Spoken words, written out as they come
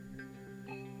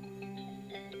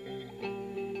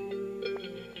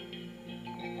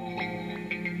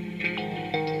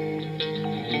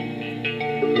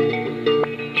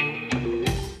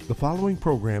following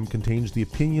program contains the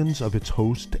opinions of its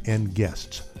host and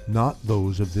guests, not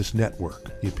those of this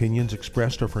network. The opinions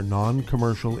expressed are for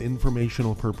non-commercial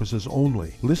informational purposes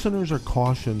only. Listeners are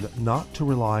cautioned not to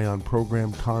rely on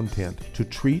program content to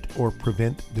treat or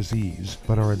prevent disease,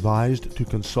 but are advised to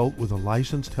consult with a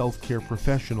licensed healthcare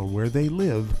professional where they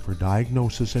live for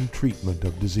diagnosis and treatment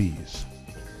of disease.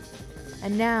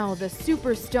 And now, the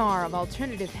superstar of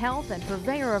alternative health and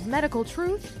purveyor of medical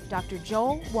truth, Dr.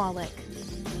 Joel Wallach.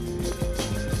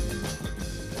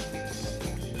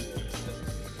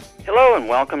 Hello and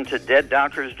welcome to Dead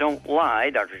Doctors Don't Lie.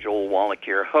 Dr. Joel Wallach,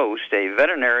 your host, a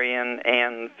veterinarian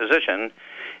and physician.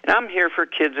 And I'm here for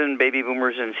kids and baby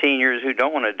boomers and seniors who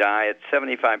don't want to die at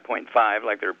 75.5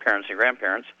 like their parents and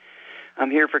grandparents.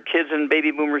 I'm here for kids and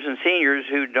baby boomers and seniors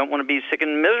who don't want to be sick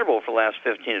and miserable for the last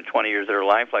 15 to 20 years of their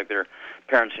life like their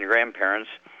parents and grandparents.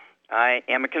 I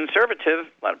am a conservative.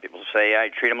 A lot of people say I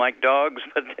treat them like dogs,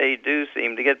 but they do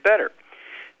seem to get better.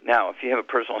 Now, if you have a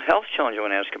personal health challenge you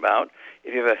want to ask about,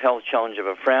 if you have a health challenge of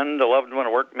a friend, a loved one, a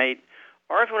workmate,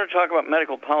 or if you want to talk about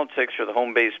medical politics or the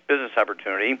home-based business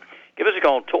opportunity, give us a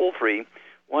call toll-free,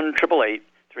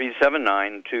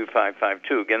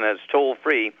 1-888-379-2552. Again, that's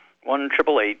toll-free,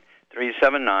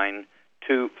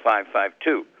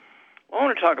 1-888-379-2552. Well, I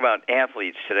want to talk about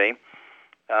athletes today.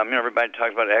 Everybody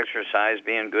talks about exercise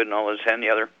being good and all this and the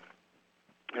other.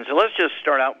 And so let's just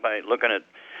start out by looking at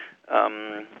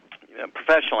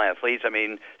professional athletes. I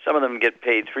mean, some of them get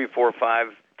paid $3, $4,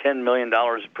 $5, $10 million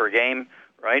per game,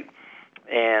 right?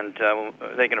 And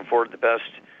they can afford the best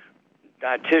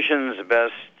dietitians, the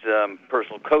best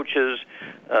personal coaches,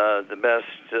 the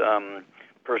best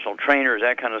personal trainers,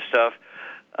 that kind of stuff.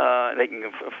 They can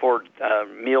afford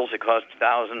meals that cost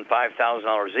 $1,000,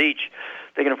 $5,000 each.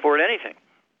 They can afford anything.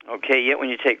 Okay, yet when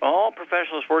you take all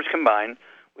professional sports combined,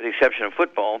 with the exception of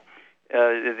football,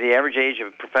 the average age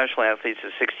of professional athletes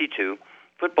is 62.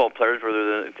 Football players,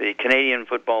 whether the Canadian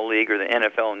Football League or the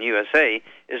NFL and USA,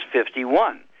 is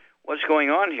 51. What's going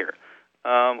on here?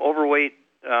 Overweight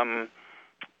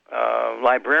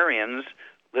librarians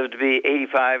live to be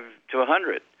 85 to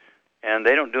 100, and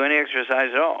they don't do any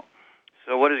exercise at all.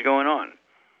 So what is going on?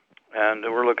 And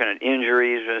we're looking at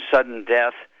injuries, sudden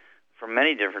death from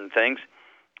many different things.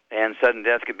 And sudden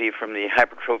death could be from the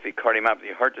hypertrophic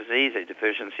cardiomyopathy heart disease, a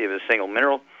deficiency of a single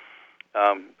mineral.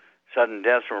 Sudden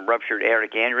death from a ruptured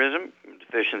aortic aneurysm,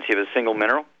 deficiency of a single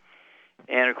mineral.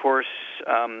 And, of course,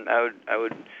 I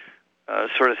would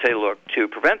sort of say, look, to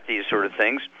prevent these sort of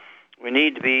things, we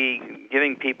need to be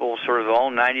giving people sort of all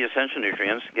 90 essential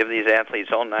nutrients, give these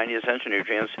athletes all 90 essential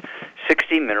nutrients,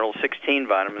 60 minerals, 16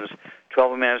 vitamins,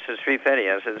 12 amino acids, 3 fatty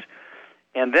acids.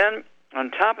 And then on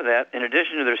top of that, in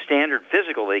addition to their standard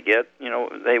physical they get,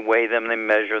 they weigh them, they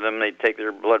measure them, they take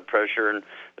their blood pressure and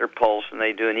their pulse, and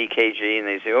they do an EKG, and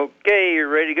they say, okay, you're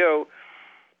ready to go.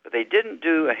 But they didn't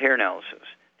do a hair analysis.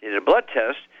 They did a blood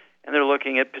test, and they're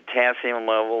looking at potassium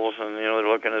levels, and they're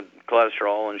looking at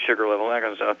cholesterol and sugar level, that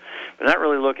kind of stuff, but not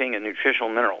really looking at nutritional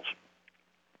minerals.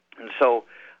 And so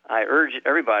I urge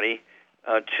everybody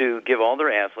to give all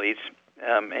their athletes,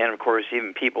 and of course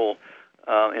even people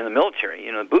in the military,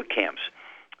 boot camps,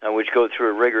 which go through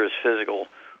a rigorous physical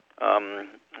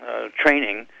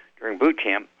training during boot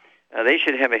camp, they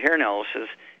should have a hair analysis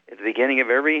at the beginning of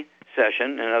every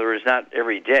session. In other words, not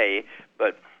every day,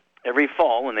 but every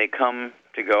fall when they come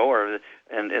to go, or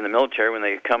in the military when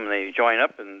they come and they join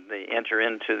up and they enter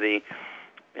into the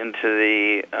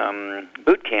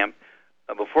boot camp.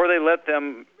 Before they let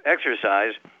them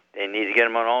exercise, they need to get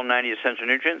them on all 90 essential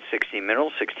nutrients, 16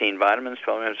 minerals, 16 vitamins,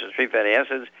 12 amino acids, 3 fatty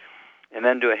acids, and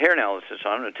then do a hair analysis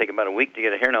on them. It would take about a week to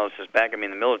get a hair analysis back. I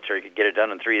mean, the military could get it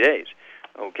done in 3 days.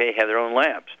 Okay, have their own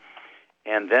labs.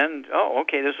 And then, this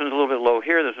one's a little bit low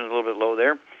here, this one's a little bit low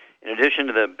there. In addition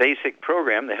to the basic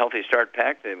program, the Healthy Start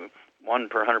Pack, the 1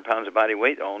 per 100 pounds of body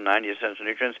weight, all 90 essential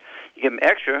nutrients, you give them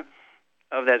extra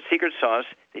of that secret sauce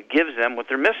that gives them what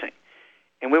they're missing.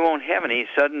 And we won't have any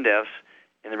sudden deaths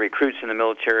in the recruits in the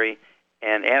military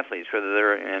and athletes, whether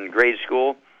they're in grade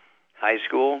school, high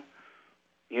school,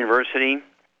 university.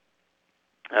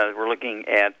 We're looking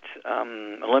at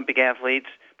Olympic athletes,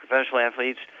 professional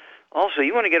athletes. Also,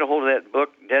 you want to get a hold of that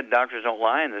book, Dead Doctors Don't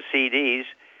Lie, and the CDs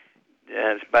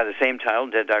by the same title,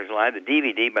 Dead Doctors Don't Lie, the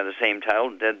DVD by the same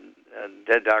title, Dead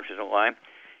Doctors Don't Lie.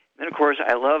 Then, of course,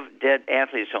 I love Dead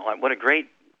Athletes Don't Lie. What a great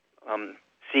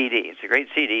CD. It's a great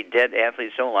CD, Dead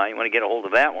Athletes Don't Lie. You want to get a hold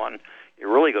of that one. It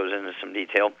really goes into some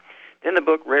detail. Then the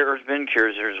book, Rare Earth Bin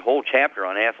Cures, there's a whole chapter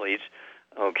on athletes,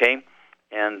 okay?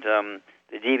 And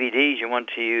the DVDs you want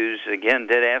to use, again,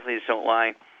 Dead Athletes Don't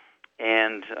Lie.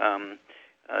 And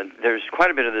there's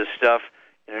quite a bit of this stuff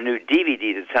in a new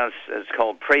DVD it's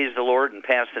called Praise the Lord and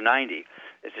Pass the 90.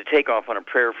 It's a takeoff on a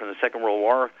prayer from the Second World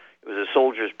War. It was a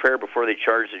soldier's prayer before they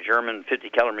charged the German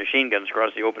 50-caliber machine guns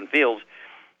across the open fields.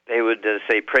 They would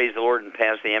say, praise the Lord and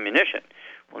pass the ammunition.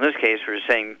 Well, in this case, we're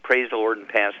saying, praise the Lord and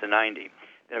pass the 90.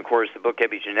 Then, of course, the book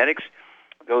Epigenetics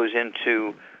goes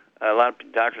into, a lot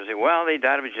of doctors say, well, they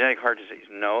died of a genetic heart disease.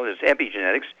 No, it's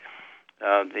epigenetics.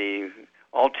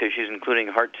 All tissues, including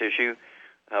heart tissue,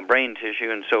 brain tissue,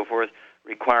 and so forth,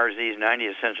 requires these 90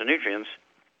 essential nutrients.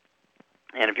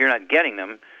 And if you're not getting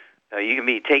them, you can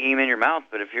be taking them in your mouth,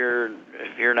 but if you're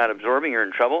not absorbing, you're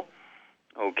in trouble.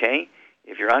 Okay.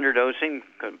 If you're underdosing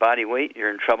body weight, you're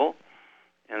in trouble.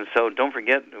 And so don't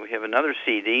forget, we have another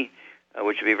CD,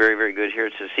 which would be very, very good here.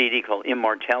 It's a CD called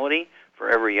Immortality,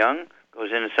 Forever Young.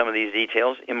 Goes into some of these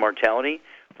details. Immortality,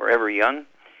 Forever Young.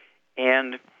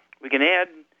 And we can add,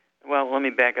 well, let me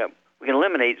back up. We can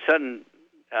eliminate sudden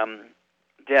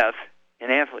death in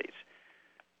athletes.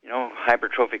 You know,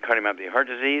 hypertrophic cardiomyopathy heart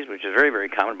disease, which is very, very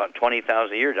common. About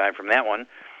 20,000 a year die from that one,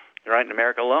 right in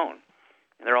America alone.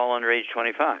 And they're all under age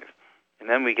 25. And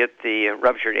then we get the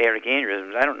ruptured aortic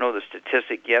aneurysms. I don't know the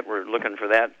statistic yet. We're looking for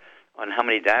that on how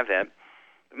many die of that.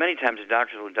 But many times the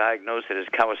doctors will diagnose it as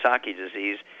Kawasaki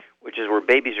disease, which is where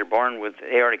babies are born with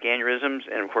aortic aneurysms.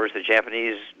 And, of course, the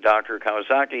Japanese doctor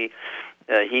Kawasaki,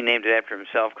 he named it after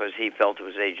himself because he felt it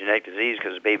was a genetic disease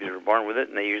because babies were born with it,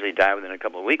 and they usually die within a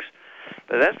couple of weeks.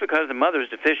 But that's because the mother is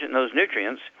deficient in those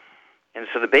nutrients, and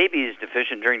so the baby is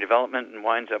deficient during development and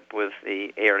winds up with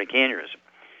the aortic aneurysm.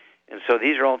 And so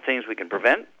these are all things we can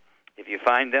prevent. If you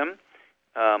find them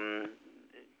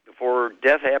before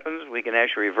death happens, we can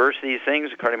actually reverse these things,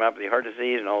 the cardiomyopathy, heart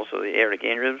disease, and also the aortic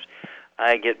aneurysms.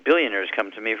 I get billionaires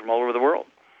come to me from all over the world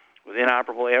with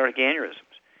inoperable aortic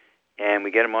aneurysms. And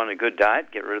we get them on a good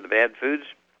diet, get rid of the bad foods,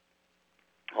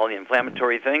 all the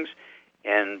inflammatory things,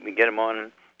 and we get them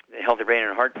on the Healthy Brain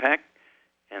and Heart Pack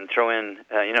and throw in,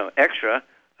 extra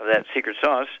of that secret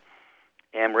sauce,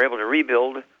 and we're able to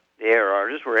rebuild the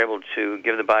aortas. We're able to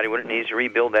give the body what it needs to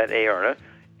rebuild that aorta.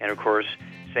 And, of course,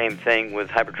 same thing with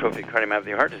hypertrophic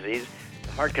cardiomyopathy heart disease.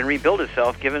 The heart can rebuild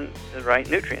itself given the right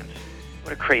nutrients.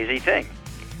 What a crazy thing.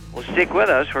 Well, stick with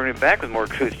us. We're going to be back with more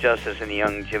Truth, Justice, and the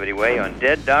Youngevity Way on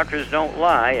Dead Doctors Don't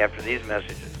Lie after these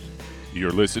messages.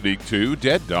 You're listening to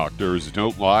Dead Doctors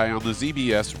Don't Lie on the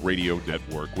ZBS Radio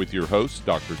Network with your host,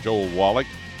 Dr. Joel Wallach.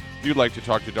 If you'd like to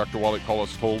talk to Dr. Wallach, call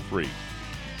us toll-free.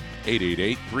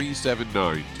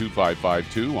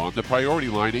 888-379-2552 on the priority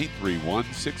line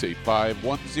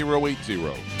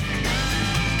 831-685-1080.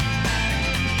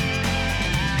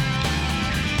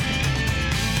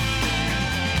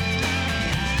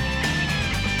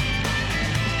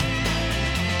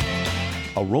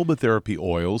 Aromatherapy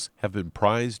oils have been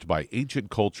prized by ancient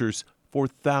cultures for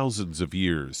thousands of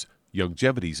years.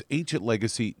 Youngevity's ancient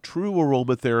legacy, True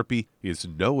Aromatherapy, is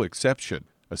no exception.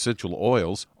 Essential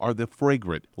oils are the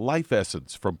fragrant life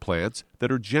essence from plants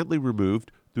that are gently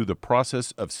removed through the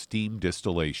process of steam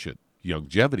distillation.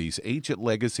 Youngevity's ancient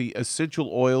legacy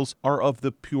essential oils are of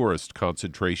the purest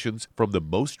concentrations from the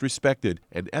most respected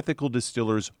and ethical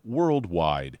distillers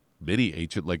worldwide. Many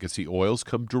ancient legacy oils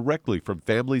come directly from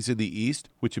families in the East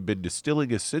which have been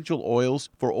distilling essential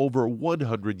oils for over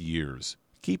 100 years.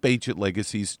 Keep Ancient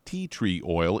Legacy's tea tree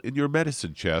oil in your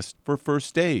medicine chest for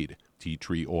first aid. Tea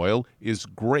tree oil is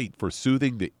great for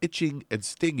soothing the itching and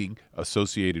stinging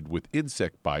associated with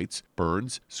insect bites,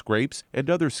 burns, scrapes,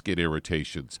 and other skin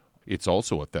irritations. It's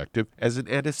also effective as an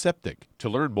antiseptic. To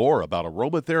learn more about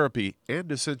aromatherapy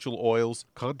and essential oils,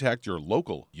 contact your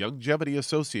local Youngevity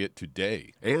associate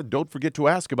today. And don't forget to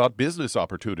ask about business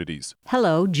opportunities.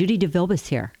 Hello, Judy DeVilbiss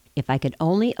here. If I could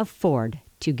only afford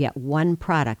to get one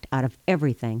product out of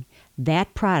everything,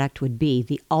 that product would be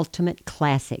the Ultimate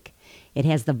Classic. It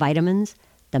has the vitamins,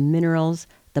 the minerals,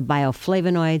 the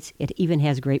bioflavonoids. It even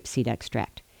has grapeseed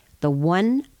extract. The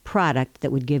one product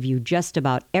that would give you just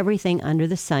about everything under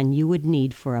the sun you would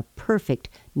need for a perfect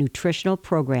nutritional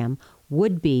program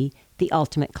would be the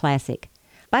Ultimate Classic.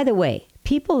 By the way,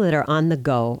 people that are on the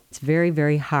go, it's very,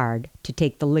 very hard to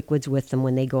take the liquids with them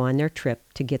when they go on their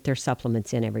trip to get their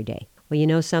supplements in every day. Well, you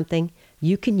know something?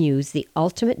 You can use the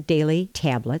Ultimate Daily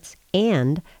tablets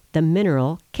and the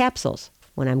mineral capsules.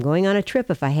 When I'm going on a trip,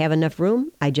 if I have enough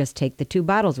room, I just take the 2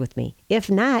 bottles with me. If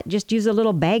not, just use a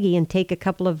little baggie and take a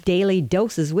couple of daily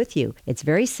doses with you. It's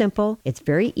very simple. It's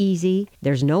very easy.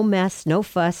 There's no mess, no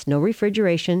fuss, no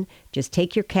refrigeration. Just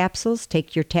take your capsules,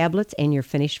 take your tablets, and you're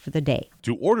finished for the day.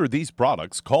 To order these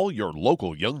products, call your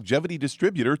local Youngevity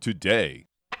distributor today.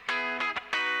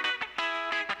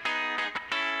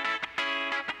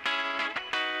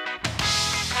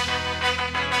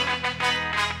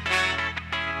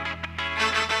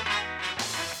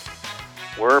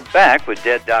 Back with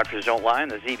Dead Doctors Don't Lie on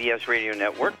the ZBS Radio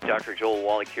Network. Dr. Joel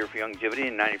Wallach here for Youngevity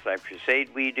and 95 Crusade.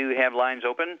 We do have lines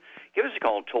open. Give us a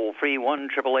call, toll-free,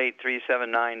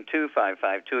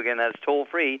 1-888-379-2552. Again, that's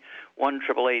toll-free,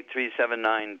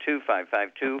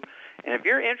 1-888-379-2552. And if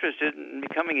you're interested in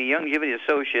becoming a Youngevity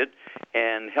associate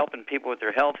and helping people with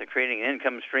their health and creating an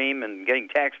income stream and getting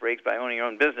tax breaks by owning your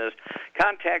own business,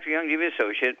 contact your Youngevity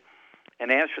associate and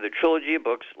ask for the trilogy of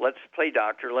books, Let's Play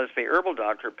Doctor, Let's Play Herbal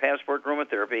Doctor, Passport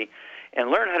Aromatherapy,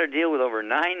 and learn how to deal with over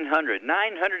 900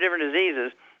 different diseases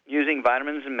using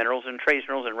vitamins and minerals and trace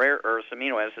minerals and rare earths,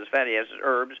 amino acids, fatty acids,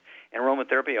 herbs, and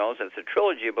aromatherapy oils. That's the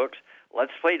trilogy of books,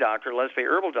 Let's Play Doctor, Let's Play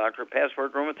Herbal Doctor,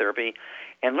 Passport Aromatherapy,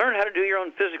 and learn how to do your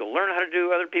own physical. Learn how to do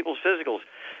other people's physicals.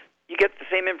 You get the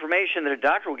same information that a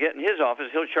doctor will get in his office.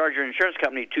 He'll charge your insurance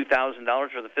company $2,000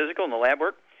 for the physical and the lab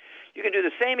work. You can do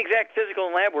the same exact physical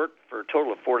and lab work for a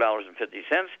total of $4.50.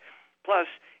 Plus,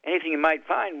 anything you might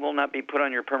find will not be put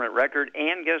on your permanent record,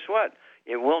 and guess what?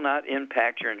 It will not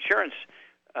impact your insurance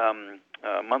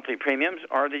monthly premiums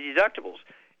or the deductibles.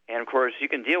 And, of course, you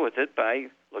can deal with it by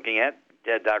looking at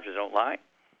Dead Doctors Don't Lie.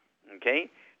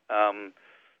 Okay?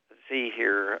 Let's see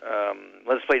here.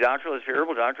 Let's Play Doctor, Let's Play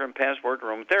Herbal Doctor, and Passport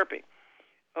Aromatherapy.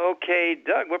 Okay,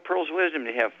 Doug, what pearls of wisdom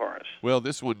do you have for us? Well,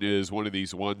 this one is one of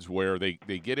these ones where they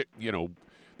get it,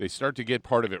 they start to get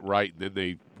part of it right, and then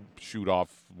they shoot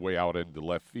off way out into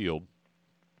left field.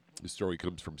 The story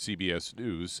comes from CBS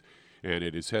News, and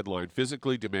it is headlined,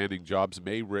 Physically Demanding Jobs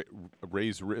May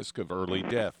Raise Risk of Early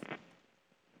Death.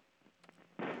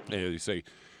 And they say,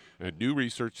 new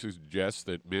research suggests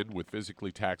that men with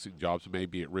physically taxing jobs may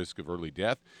be at risk of early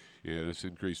death. And this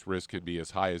increased risk can be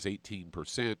as high as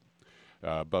 18%.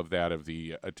 Above that of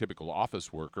the typical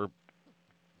office worker.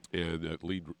 And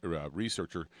lead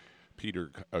researcher Peter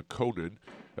Koenen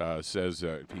says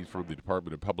he's from the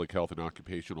Department of Public Health and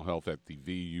Occupational Health at the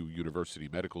VU University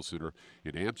Medical Center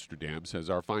in Amsterdam, says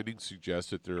our findings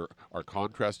suggest that there are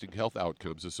contrasting health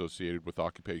outcomes associated with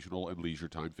occupational and leisure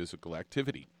time physical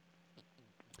activity.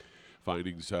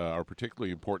 Findings are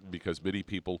particularly important because many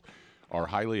people are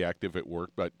highly active at work,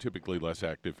 but typically less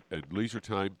active at leisure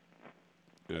time.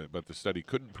 But the study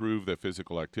couldn't prove that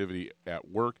physical activity at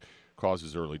work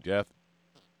causes early death.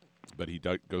 But he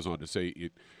goes on to say,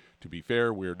 to be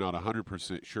fair, we're not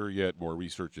 100% sure yet. More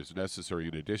research is necessary.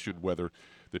 In addition, whether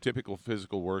the typical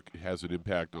physical work has an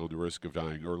impact on the risk of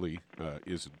dying early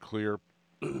isn't clear.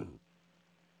 And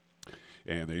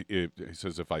he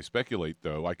says, if I speculate,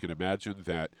 though, I can imagine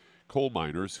that coal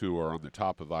miners who are on the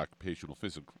top of occupational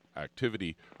physical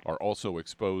activity are also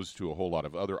exposed to a whole lot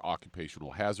of other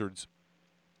occupational hazards.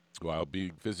 While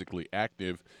being physically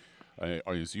active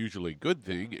is usually a good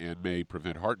thing and may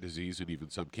prevent heart disease and even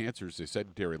some cancers, a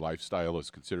sedentary lifestyle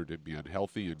is considered to be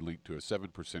unhealthy and lead to a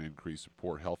 7% increase in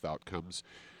poor health outcomes.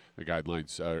 The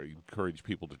guidelines encourage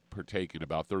people to partake in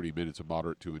about 30 minutes of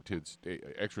moderate to intense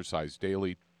exercise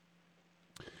daily.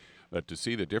 To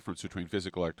see the difference between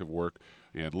physical active work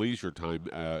and leisure time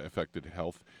affected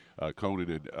health,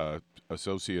 Koenen and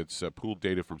Associates pooled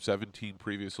data from 17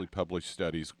 previously published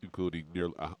studies, including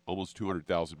almost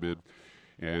 200,000 men,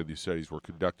 and these studies were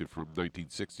conducted from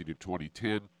 1960 to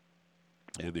 2010.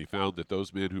 And they found that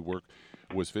those men whose work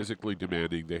was physically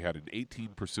demanding, they had an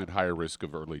 18% higher risk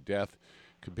of early death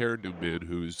compared to men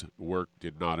whose work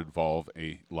did not involve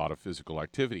a lot of physical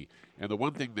activity. And the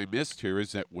one thing they missed here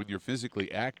is that when you're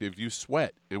physically active, you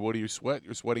sweat. And what do you sweat?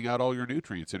 You're sweating out all your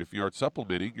nutrients. And if you aren't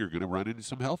supplementing, you're going to run into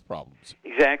some health problems.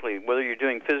 Exactly. Whether you're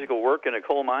doing physical work in a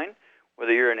coal mine,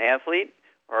 whether you're an athlete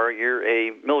or you're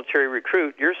a military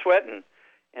recruit, you're sweating.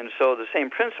 And so the same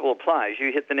principle applies.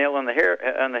 You hit the nail on the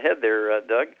head there,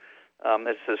 Doug.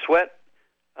 It's the sweat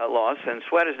loss, and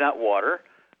sweat is not water.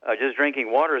 Just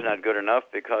drinking water is not good enough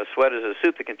because sweat is a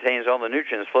soup that contains all the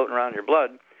nutrients floating around your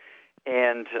blood.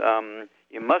 And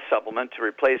you must supplement to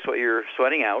replace what you're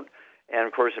sweating out. And,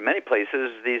 of course, in many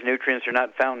places, these nutrients are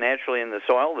not found naturally in the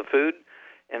soil, the food.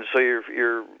 And so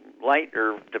you're light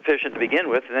or deficient to begin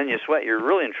with, and then you sweat, you're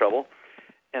really in trouble.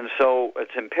 And so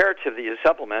it's imperative that you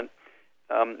supplement.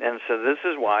 And so this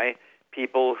is why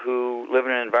people who live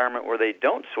in an environment where they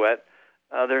don't sweat,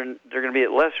 they're going to be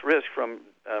at less risk from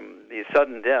these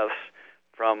sudden deaths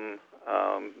from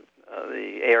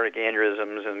the aortic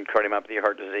aneurysms and cardiomyopathy,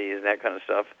 heart disease, and that kind of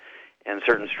stuff, and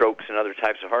certain strokes and other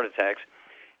types of heart attacks.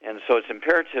 And so it's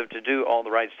imperative to do all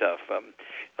the right stuff.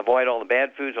 Avoid all the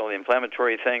bad foods, all the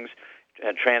inflammatory things,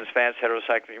 trans fats,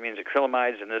 heterocyclamines,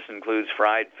 acrylamides, and this includes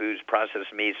fried foods,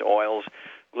 processed meats, oils,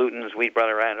 glutens, wheat,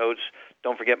 barley, rye, and oats.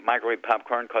 Don't forget microwave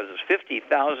popcorn causes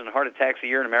 50,000 heart attacks a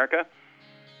year in America,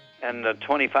 and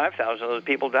 25,000 of those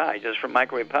people die just from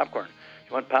microwave popcorn.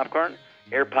 You want popcorn?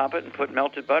 air pop it and put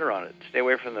melted butter on it. Stay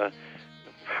away from the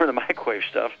microwave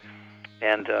stuff.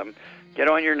 And get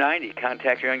on your 90.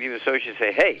 Contact your Youngevity associate and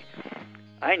say, hey,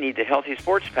 I need the Healthy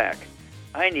Sports Pack.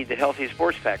 I need the Healthy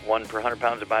Sports Pack, 1 per 100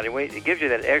 pounds of body weight. It gives you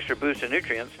that extra boost of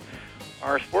nutrients.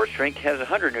 Our sports drink has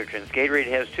 100 nutrients. Gatorade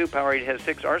has 2, Powerade has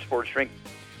 6. Our sports drink,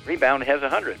 Rebound, has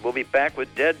 100. We'll be back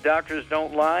with Dead Doctors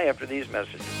Don't Lie after these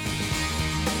messages.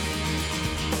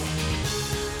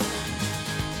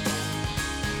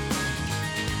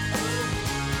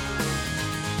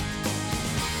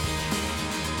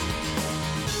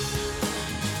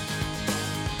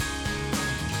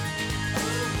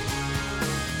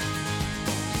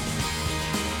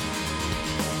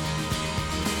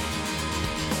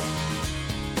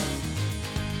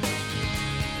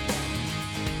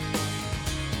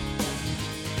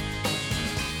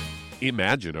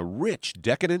 Imagine a rich,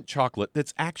 decadent chocolate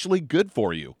that's actually good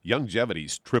for you.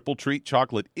 Youngevity's Triple Treat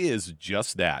chocolate is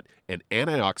just that, an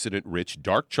antioxidant-rich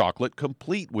dark chocolate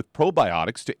complete with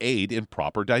probiotics to aid in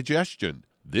proper digestion.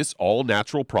 This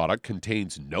all-natural product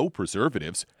contains no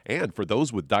preservatives, and for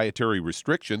those with dietary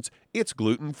restrictions, it's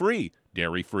gluten-free,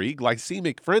 dairy-free,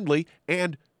 glycemic-friendly,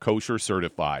 and kosher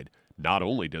certified. Not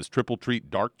only does Triple Treat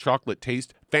dark chocolate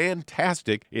taste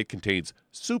fantastic, it contains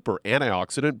super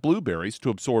antioxidant blueberries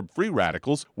to absorb free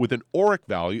radicals with an ORAC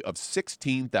value of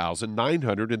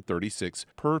 16,936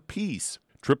 per piece.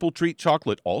 Triple Treat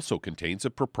chocolate also contains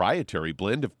a proprietary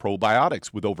blend of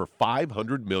probiotics with over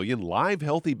 500 million live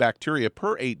healthy bacteria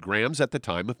per 8 grams at the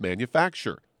time of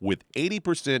manufacture, with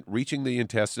 80% reaching the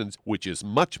intestines, which is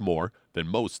much more than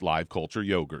most live culture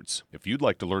yogurts. If you'd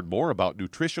like to learn more about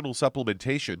nutritional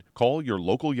supplementation, call your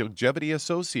local Youngevity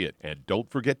associate, and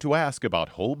don't forget to ask about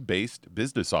home-based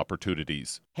business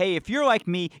opportunities. Hey, if you're like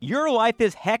me, your life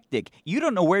is hectic. You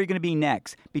don't know where you're going to be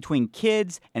next. Between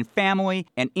kids and family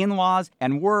and in-laws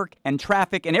and work and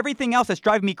traffic and everything else that's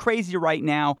driving me crazy right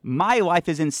now, my life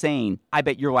is insane. I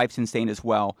bet your life's insane as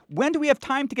well. When do we have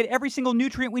time to get every single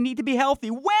nutrient we need to be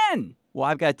healthy? When? Well,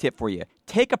 I've got a tip for you.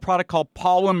 Take a product called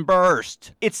Pollen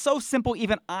Burst. It's so simple,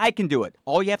 even I can do it.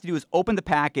 All you have to do is open the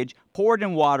package, pour it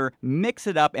in water, mix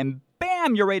it up, and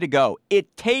bam, you're ready to go.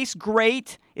 It tastes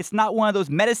great. It's not one of those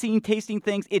medicine-tasting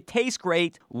things. It tastes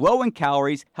great, low in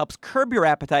calories, helps curb your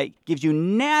appetite, gives you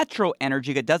natural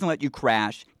energy that doesn't let you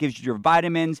crash, gives you your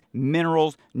vitamins,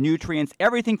 minerals, nutrients,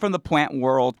 everything from the plant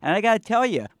world. And I got to tell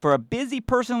you, for a busy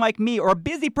person like me or a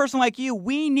busy person like you,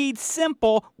 we need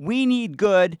simple, we need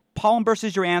good. Pollen Burst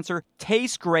is your answer.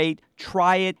 Tastes great.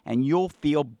 Try it, and you'll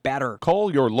feel better.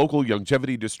 Call your local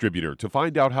Youngevity distributor to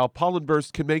find out how Pollen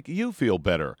Burst can make you feel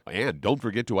better. And don't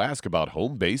forget to ask about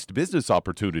home-based business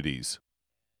opportunities.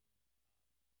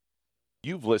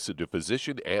 You've listened to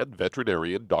physician and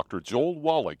veterinarian Dr. Joel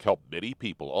Wallach help many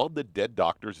people on the Dead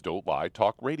Doctors Don't Lie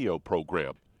talk radio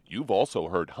program. You've also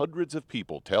heard hundreds of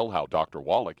people tell how Dr.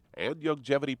 Wallach and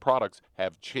Youngevity products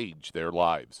have changed their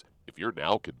lives. If you're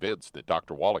now convinced that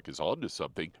Dr. Wallach is onto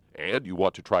something and you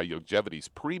want to try Youngevity's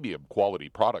premium quality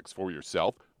products for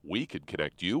yourself, we can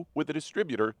connect you with a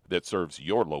distributor that serves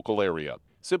your local area.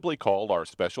 Simply call our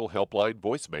special helpline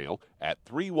voicemail at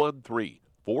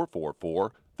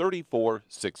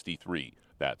 313-444-3463.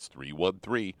 That's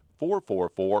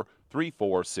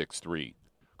 313-444-3463.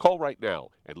 Call right now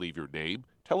and leave your name,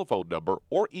 telephone number,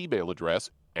 or email address,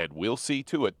 and we'll see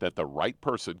to it that the right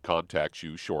person contacts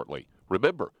you shortly.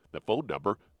 Remember, the phone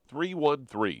number,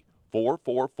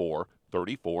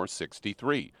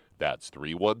 313-444-3463. That's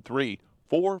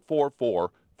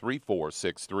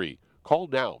 313-444-3463. Call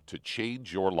now to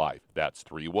change your life. That's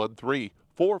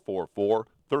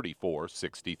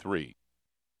 313-444-3463.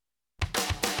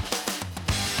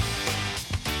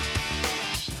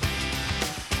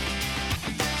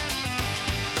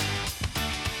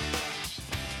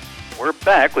 We're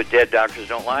back with Dead Doctors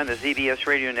Don't Lie on the ZBS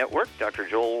Radio Network. Dr.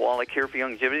 Joel Wallach here for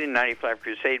Youngevity, 95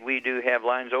 Crusade. We do have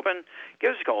lines open. Give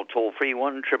us a call, toll-free,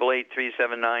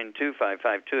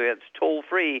 1-888-379-2552. That's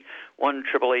toll-free,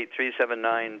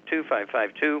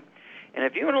 1-888-379-2552. And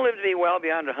if you want to live to be well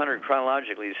beyond 100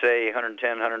 chronologically, say 110,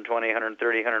 120,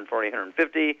 130, 140,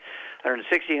 150,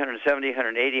 160, 170,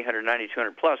 180, 190,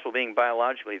 200 plus, while being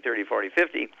biologically 30, 40,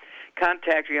 50,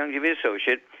 contact your Youngevity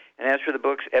associate and ask for the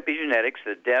books Epigenetics,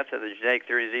 The Death of the Genetic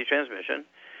Theory of Disease Transmission,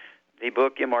 the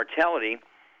book Immortality,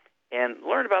 and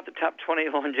learn about the top 20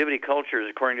 longevity cultures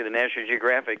according to the National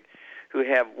Geographic, who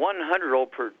have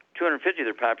 100-year-old per 250 of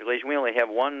their population. We only have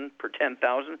 1 per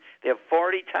 10,000. They have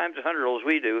 40 times 100-year-olds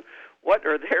we do. What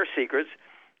are their secrets?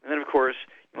 And then, of course,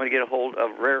 you want to get a hold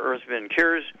of Rare Earth Bin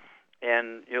Cures,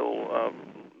 and you'll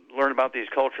learn about these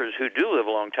cultures who do live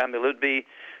a long time. They live to be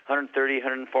 130,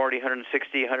 140,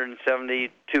 160,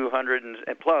 170, 200, and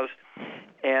plus.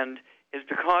 And it's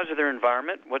because of their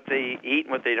environment, what they eat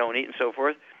and what they don't eat and so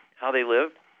forth, how they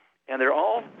live. And they're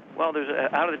all, well, there's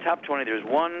out of the top 20, there's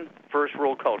one first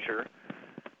world culture.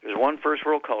 There's one first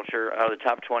world culture out of the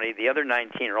top 20. The other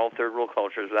 19 are all third world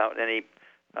cultures without any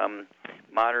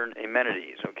modern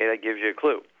amenities. Okay, that gives you a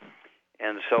clue.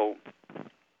 And so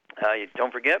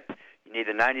don't forget, you need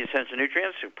the 90 essential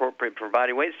nutrients appropriate for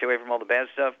body weight. Stay away from all the bad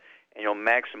stuff, and you'll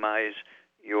maximize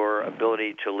your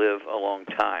ability to live a long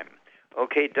time.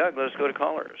 Okay, Doug, let's go to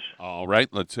callers. All right,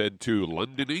 let's head to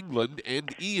London, England.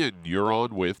 And Ian, you're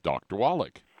on with Dr.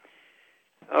 Wallach.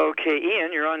 Okay,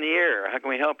 Ian, you're on the air. How can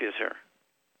we help you, sir?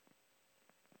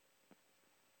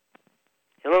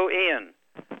 Hello, Ian.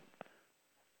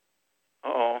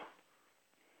 Uh-oh.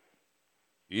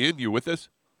 Ian, you with us?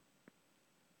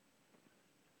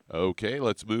 Okay,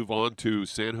 let's move on to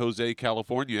San Jose,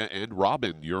 California. And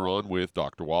Robin, you're on with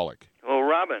Dr. Wallach. Hello,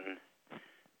 Robin.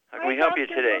 How can we help you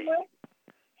today?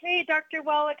 Hey, Dr.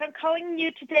 Wallach. I'm calling you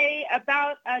today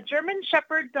about a German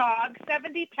Shepherd dog,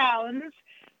 70 pounds,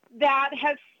 that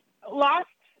has lost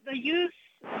the use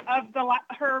of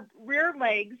her rear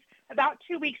legs about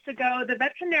 2 weeks ago. The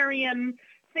veterinarian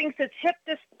thinks it's hip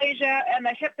dysplasia and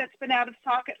a hip that's been out of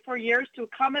socket for years to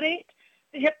accommodate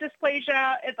the hip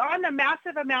dysplasia. It's on a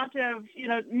massive amount of,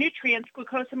 nutrients,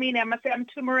 glucosamine, MSM,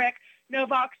 turmeric,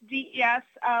 Novox, DES,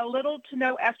 little to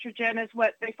no estrogen is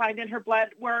what they find in her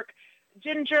blood work.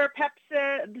 Ginger,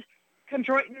 Pepcid,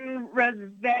 chondroitin,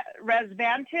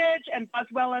 Resvantage, and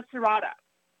Boswellia serrata.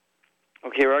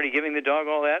 Okay, we're already giving the dog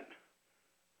all that?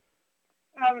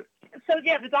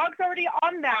 The dog's already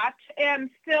on that and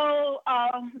still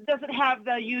doesn't have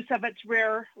the use of its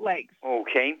rear legs.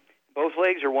 Okay. Both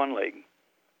legs or one leg?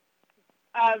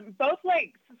 Both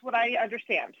legs is what I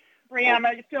understand.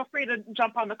 Brianna, feel free to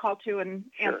jump on the call, too, and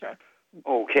answer.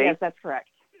 Okay. Yes, that's correct.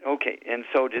 Okay. And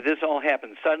so did this all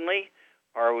happen suddenly,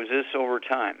 or was this over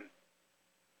time?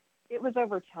 It was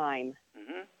over time.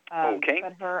 Mm-hmm. Okay.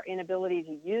 But her inability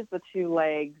to use the two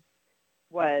legs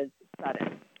was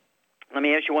sudden. Let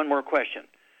me ask you one more question,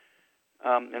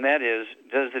 and that is,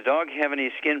 does the dog have any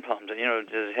skin problems? Does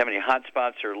it have any hot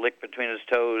spots or lick between its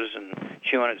toes and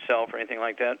chew on itself or anything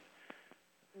like that?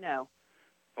 No.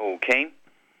 Okay.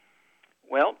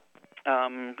 Well,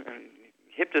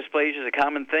 hip dysplasia is a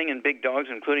common thing in big dogs,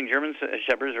 including German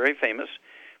Shepherds, very famous.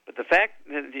 But the fact,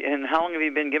 and how long have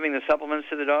you been giving the supplements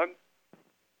to the dog?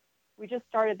 We just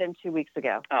started them 2 weeks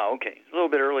ago. Oh, okay. It's a little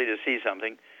bit early to see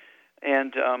something.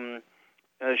 And,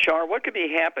 Shar, what could be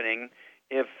happening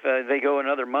if they go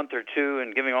another month or two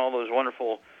and giving all those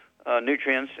wonderful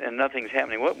nutrients and nothing's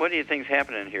happening? What do you think's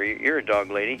happening here? You're a dog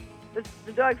lady.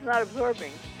 The dog's not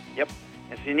absorbing. Yep.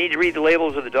 And so you need to read the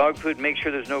labels of the dog food and make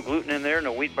sure there's no gluten in there,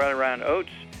 no wheat, brown, around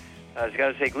oats. It's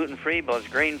got to say gluten-free, but it's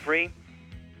grain-free.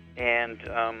 And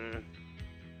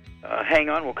hang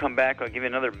on, we'll come back. I'll give you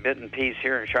another bit and piece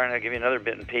here, and Sharon, I'll give you another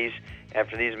bit and piece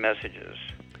after these messages.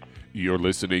 You're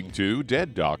listening to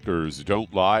Dead Doctors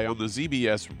Don't Lie on the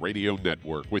ZBS Radio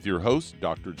Network with your host,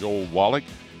 Dr. Joel Wallach.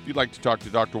 If you'd like to talk to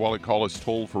Dr. Wallach, call us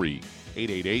toll-free,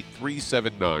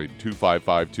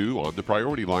 888-379-2552 on the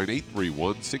priority line,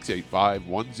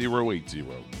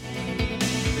 831-685-1080.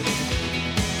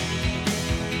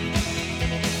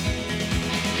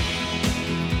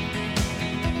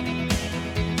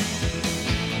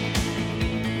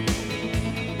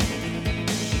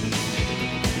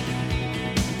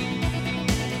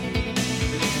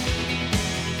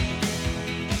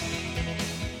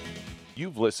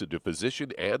 You've listened to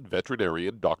physician and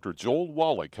veterinarian Dr. Joel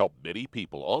Wallach help many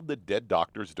people on the Dead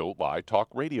Doctors Don't Lie talk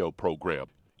radio program.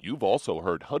 You've also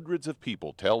heard hundreds of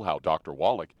people tell how Dr.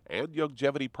 Wallach and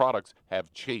Youngevity products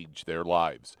have changed their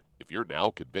lives. If you're now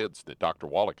convinced that Dr.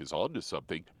 Wallach is onto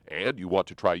something and you want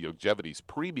to try Youngevity's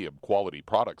premium quality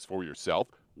products for yourself,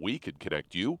 we can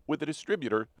connect you with a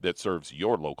distributor that serves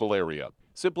your local area.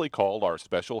 Simply call our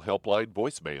special helpline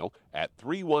voicemail at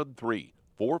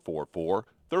 313-444-3463.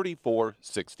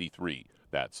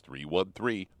 That's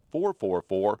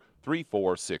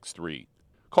 313-444-3463.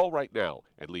 Call right now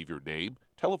and leave your name,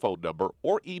 telephone number,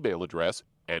 or email address,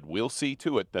 and we'll see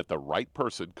to it that the right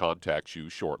person contacts you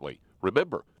shortly.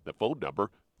 Remember, the phone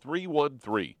number,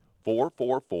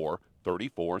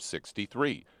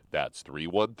 313-444-3463. That's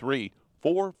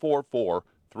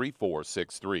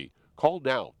 313-444-3463. Call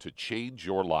now to change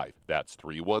your life. That's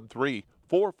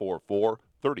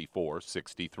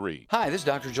 313-444-3463. Hi, this is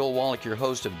Dr. Joel Wallach, your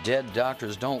host of Dead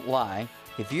Doctors Don't Lie.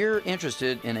 If you're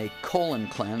interested in a colon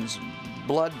cleanse,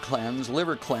 blood cleanse,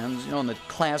 liver cleanse, in the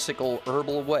classical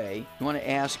herbal way, you want to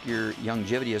ask your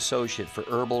Youngevity associate for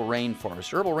Herbal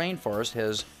Rainforest. Herbal Rainforest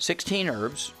has 16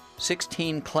 herbs,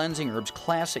 16 cleansing herbs,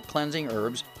 classic cleansing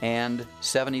herbs, and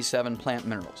 77 plant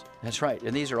minerals. That's right,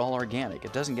 and these are all organic.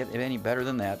 It doesn't get any better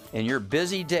than that. In your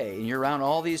busy day, and you're around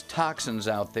all these toxins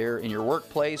out there in your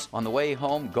workplace, on the way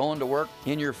home, going to work,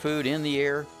 in your food, in the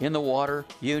air, in the water,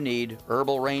 you need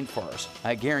Herbal Rainforest.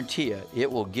 I guarantee you,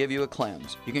 it will give you a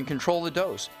cleanse. You can control the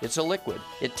dose. It's a liquid.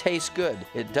 It tastes good.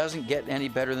 It doesn't get any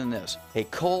better than this. A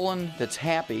colon that's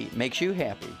happy makes you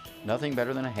happy. Nothing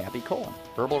better than a happy colon.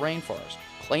 Herbal Rainforest.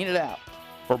 Clean it out.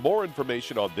 For more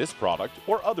information on this product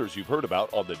or others you've heard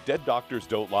about on the Dead Doctors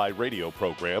Don't Lie radio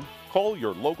program, call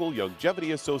your local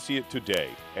Youngevity associate today.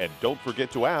 And don't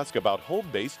forget to ask about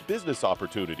home-based business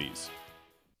opportunities.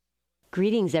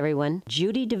 Greetings, everyone.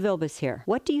 Judy DeVilbus here.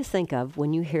 What do you think of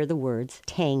when you hear the words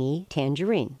tangy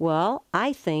tangerine? Well,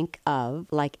 I think of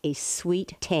like a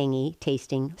sweet, tangy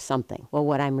tasting something. Well,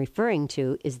 what I'm referring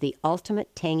to is the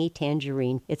Ultimate Tangy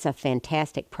Tangerine. It's a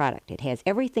fantastic product. It has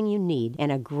everything you need, and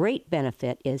a great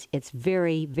benefit is it's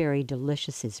very, very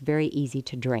delicious. It's very easy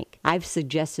to drink. I've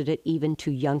suggested it even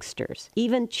to youngsters.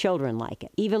 Even children like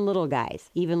it. Even little guys.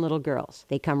 Even little girls.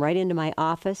 They come right into my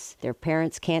office. Their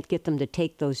parents can't get them to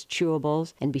take those chewables.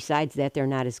 And besides that, they're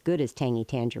not as good as Tangy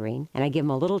Tangerine. And I give them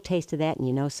a little taste of that, and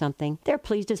you know something? They're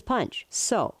pleased as punch.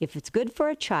 So, if it's good for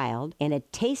a child and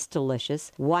it tastes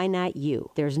delicious, why not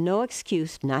you? There's no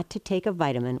excuse not to take a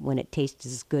vitamin when it tastes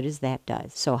as good as that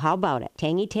does. So how about it?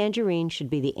 Tangy Tangerine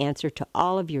should be the answer to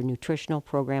all of your nutritional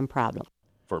program problems.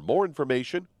 For more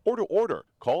information or to order,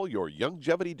 call your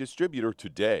Youngevity distributor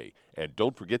today. And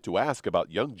don't forget to ask about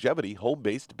Youngevity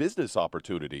home-based business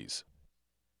opportunities.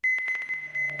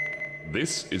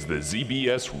 This is the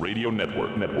ZBS Radio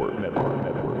Network.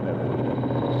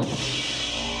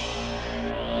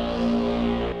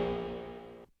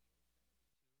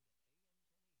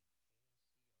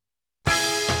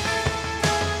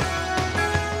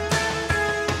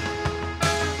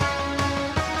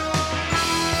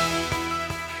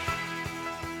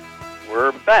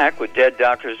 We're back with Dead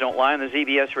Doctors Don't Lie on the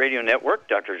ZBS Radio Network.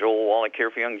 Dr. Joel Wallach here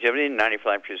for Youngevity and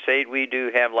 95 Crusade. We do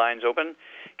have lines open.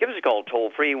 Give us a call,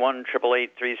 toll-free,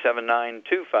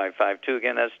 1-888-379-2552.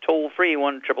 Again, that's toll-free,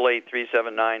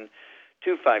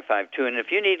 1-888-379-2552. And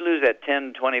if you need to lose that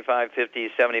 10, 25, 50,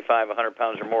 75, 100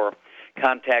 pounds or more,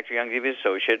 contact your Youngevity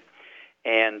associate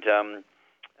and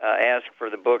ask for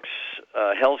the books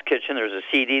Hell's Kitchen. There's a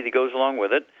CD that goes along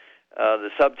with it. The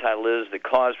subtitle is The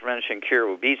Cause, Prevention, and Cure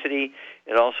of Obesity.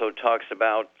 It also talks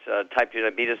about type 2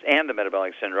 diabetes and the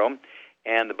metabolic syndrome.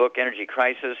 And the book Energy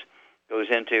Crisis goes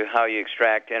into how you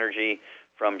extract energy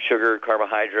from sugar,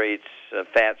 carbohydrates,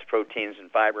 fats, proteins,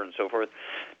 and fiber, and so forth.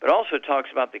 But also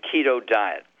talks about the keto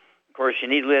diet. Of course, you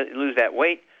need to lose that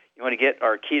weight. You want to get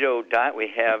our keto diet. We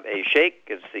have a shake.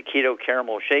 It's the Keto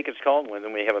Caramel Shake, it's called. And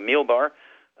then we have a meal bar,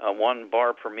 1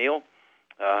 bar per meal.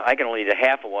 I can only eat a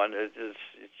half of one. It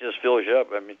just fills you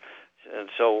up. I mean, and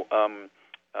so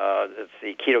it's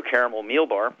the Keto Caramel Meal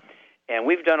Bar. And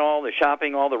we've done all the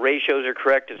shopping. All the ratios are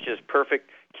correct. It's just perfect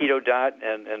keto diet,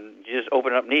 and you just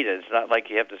open it up and eat it. It's not like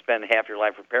you have to spend half your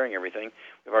life preparing everything.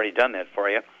 We've already done that for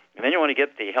you. And then you want to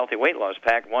get the Healthy Weight Loss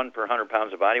Pack, 1 per 100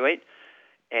 pounds of body weight.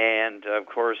 And, of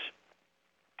course,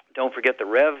 don't forget the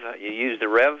Rev. You use the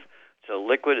Rev. It's a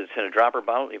liquid. It's in a dropper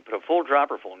bottle. You put a full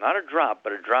dropper full, not a drop,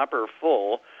 but a dropper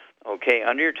full, okay,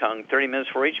 under your tongue, 30 minutes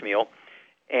for each meal,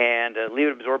 and leave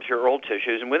it absorb through your oral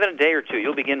tissues. And within a day or two,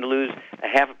 you'll begin to lose a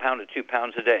half a pound to 2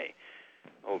 pounds a day.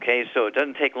 Okay, so it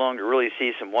doesn't take long to really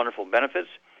see some wonderful benefits.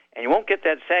 And you won't get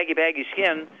that saggy, baggy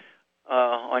skin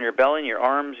on your belly and your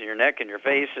arms and your neck and your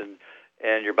face and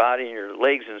your body and your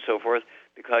legs and so forth,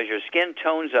 because your skin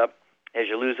tones up as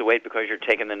you lose the weight because you're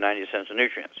taking the 90 essential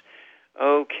nutrients.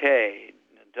 Okay,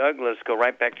 Doug, let's go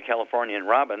right back to California and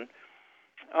Robin.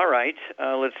 All right,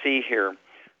 let's see here.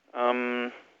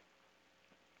 Charmaine.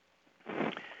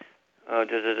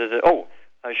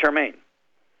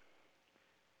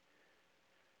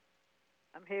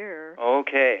 I'm here.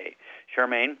 Okay,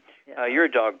 Charmaine, Yeah. You're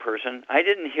a dog person. I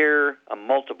didn't hear a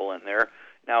multiple in there.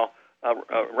 Now,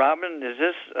 Robin, is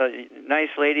this nice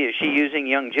lady, is she using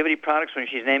Youngevity products when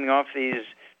she's naming off these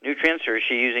nutrients, or is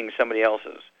she using somebody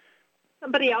else's?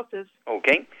 Somebody else's.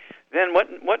 Okay. Then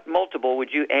what multiple would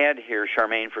you add here,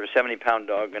 Charmaine, for a 70-pound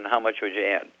dog, and how much would you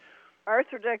add?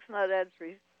 Arthrodex, not add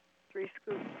three scoops.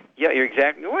 Yeah, you're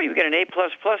exactly. Well, you get an A++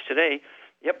 today.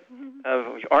 Yep.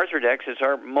 Arthrodex is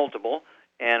our multiple,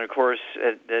 and, of course,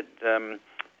 it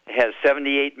has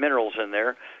 78 minerals in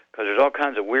there, because there's all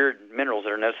kinds of weird minerals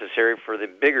that are necessary for the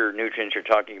bigger nutrients you're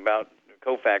talking about,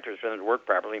 cofactors for them to work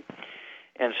properly.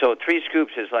 And so 3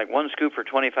 scoops is like 1 scoop for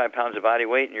 25 pounds of body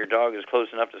weight, and your dog is close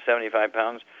enough to 75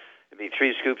 pounds. It'd be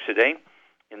 3 scoops a day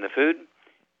in the food.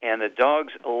 And the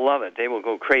dogs love it. They will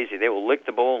go crazy. They will lick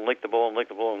the bowl and lick the bowl and lick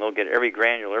the bowl, and they'll get every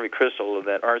granule, every crystal of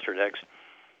that Arthrodex.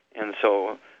 And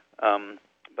so,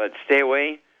 but stay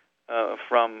away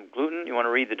from gluten. You want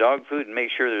to read the dog food and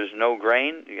make sure there's no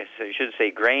grain. You should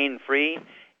say grain-free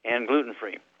and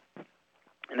gluten-free.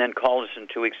 And then call us in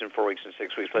 2 weeks and 4 weeks and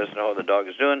 6 weeks. Let us know how the dog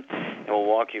is doing, and we'll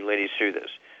walk you ladies through this.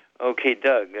 Okay,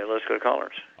 Doug, let's go to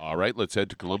callers. All right, let's head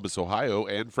to Columbus, Ohio.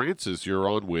 And Francis, you're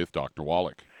on with Dr.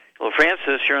 Wallach. Well,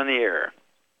 Francis, you're on the air.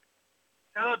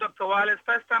 Hello, Dr. Wallace.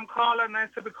 First-time caller. Nice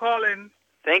to be calling.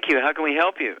 Thank you. How can we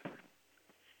help you?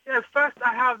 Yes, first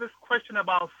I have this question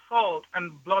about salt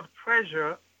and blood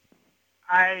pressure.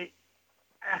 It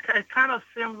kind of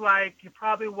seems like you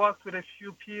probably worked with a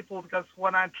few people, because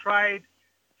when I tried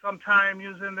sometime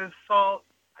using this salt,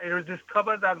 I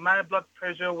discovered that my blood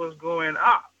pressure was going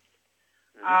up.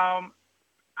 Mm-hmm.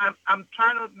 I'm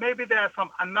trying to, maybe there are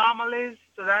some anomalies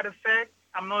to that effect.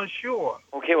 I'm not sure.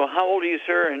 Okay, well, how old are you,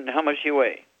 sir, and how much do you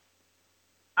weigh?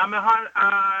 I'm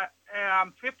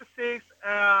 56,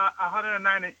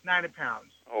 190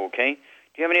 pounds. Okay.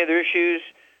 Do you have any other issues?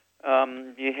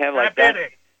 Do you have like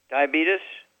diabetes?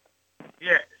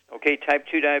 Yes. Okay, type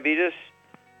 2 diabetes?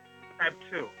 Type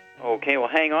 2. Okay, well,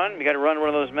 hang on. We got to run one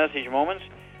of those message moments.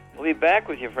 We'll be back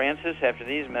with you, Francis, after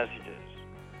these messages.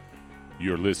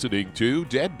 You're listening to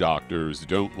Dead Doctors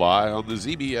Don't Lie on the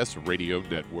ZBS Radio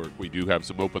Network. We do have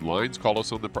some open lines. Call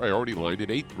us on the priority line at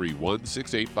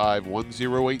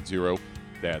 831-685-1080.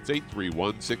 That's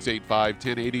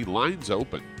 831-685-1080. Lines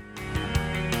open.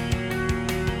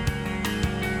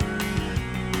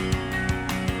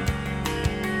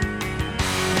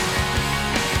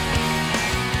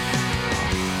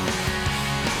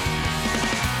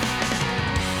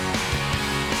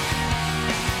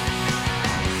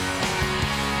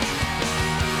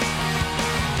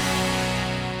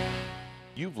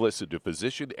 You've listened to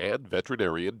physician and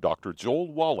veterinarian Dr.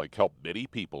 Joel Wallach help many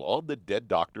people on the Dead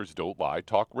Doctors Don't Lie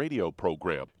talk radio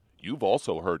program. You've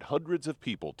also heard hundreds of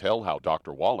people tell how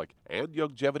Dr. Wallach and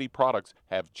Youngevity products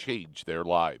have changed their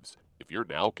lives. If you're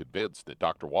now convinced that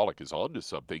Dr. Wallach is onto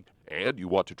something and you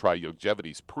want to try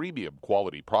Youngevity's premium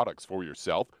quality products for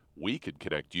yourself, we can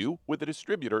connect you with a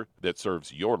distributor that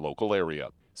serves your local area.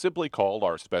 Simply call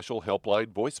our special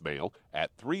helpline voicemail at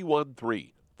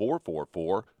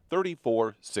 313-444-3463.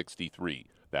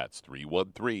 That's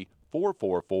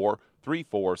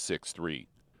 313-444-3463.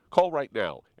 Call right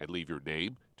now and leave your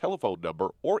name, telephone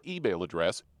number, or email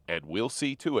address, and we'll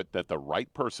see to it that the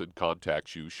right person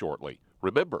contacts you shortly.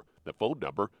 Remember, the phone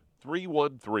number,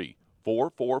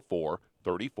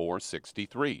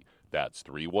 313-444-3463. That's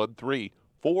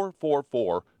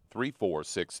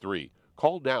 313-444-3463.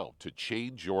 Call now to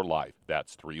change your life.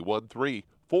 That's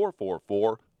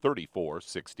 313-444-3463.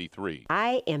 3463.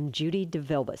 I am Judy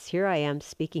DeVilbus. Here I am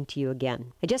speaking to you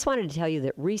again. I just wanted to tell you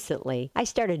that recently I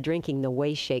started drinking the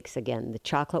Whey Shakes again, the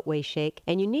chocolate Whey Shake.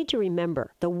 And you need to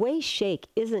remember, the Whey Shake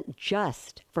isn't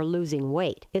just for losing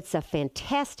weight. It's a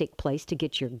fantastic place to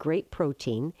get your great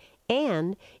protein.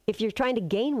 And if you're trying to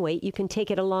gain weight, you can take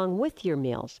it along with your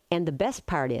meals. And the best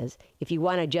part is, if you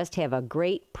want to just have a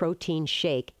great protein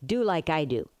shake, do like I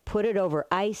do. Put it over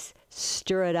ice,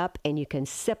 stir it up, and you can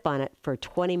sip on it for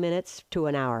 20 minutes to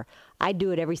an hour. I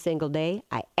do it every single day.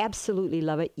 I absolutely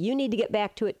love it. You need to get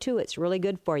back to it too. It's really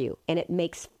good for you. And it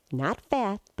makes not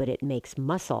fat, but it makes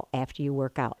muscle after you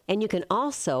work out. And you can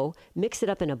also mix it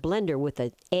up in a blender with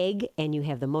an egg, and you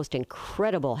have the most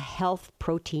incredible health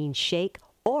protein shake.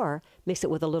 Or mix it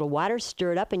with a little water,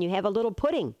 stir it up, and you have a little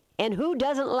pudding. And who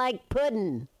doesn't like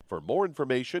pudding? For more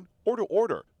information or to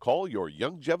order, call your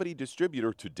Youngevity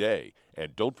distributor today.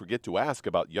 And don't forget to ask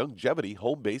about Youngevity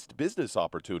home-based business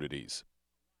opportunities.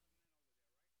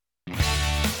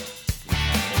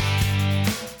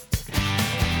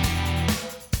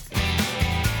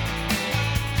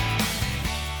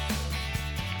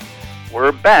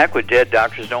 We're back with Dead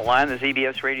Doctors Don't Lie on the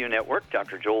ZBS Radio Network.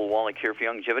 Dr. Joel Wallach here for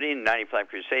Youngevity and 95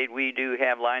 Crusade. We do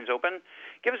have lines open.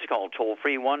 Give us a call,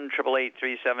 toll-free,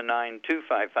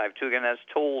 1-888-379-2552. Again, that's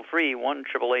toll-free,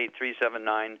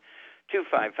 1-888-379-2552.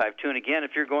 And again,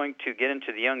 if you're going to get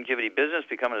into the Youngevity business,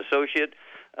 become an associate,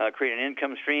 create an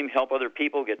income stream, help other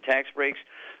people, get tax breaks,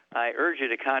 I urge you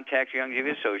to contact your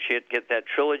Youngevity associate, get that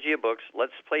trilogy of books,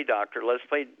 Let's Play Doctor, Let's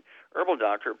Play Herbal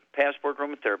Doctor, Passport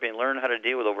Aromatherapy, and learn how to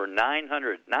deal with over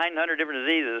 900 different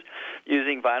diseases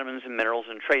using vitamins and minerals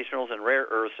and trace minerals and rare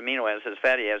earths, amino acids,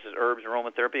 fatty acids, herbs, and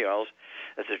aromatherapy oils.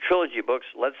 That's a trilogy of books,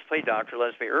 Let's Play Doctor,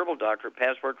 Let's Play Herbal Doctor,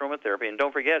 Passport Aromatherapy. And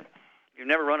don't forget, if you've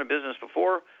never run a business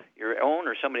before, your own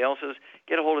or somebody else's,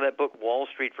 get a hold of that book, Wall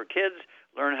Street for Kids,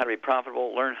 learn how to be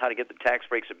profitable, learn how to get the tax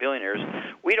breaks of billionaires.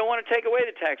 We don't want to take away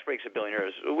the tax breaks of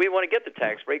billionaires. We want to get the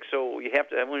tax breaks, so you have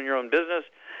to own your own business,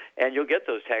 and you'll get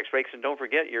those tax breaks. And don't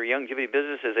forget, your Youngevity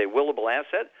business is a willable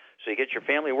asset, so you get your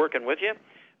family working with you.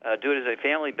 Do it as a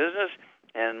family business,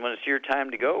 and when it's your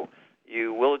time to go,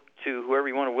 you will it to whoever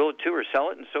you want to will it to or sell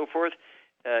it and so forth.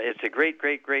 It's a great,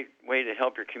 great, great way to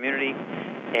help your community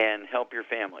and help your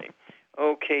family.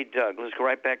 Okay, Doug, let's go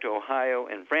right back to Ohio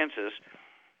and Francis.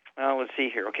 Let's see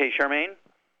here. Okay, Charmaine?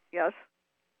 Yes.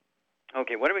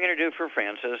 Okay, what are we going to do for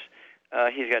Francis?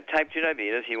 He's got type 2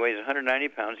 diabetes. He weighs 190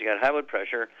 pounds. He's got high blood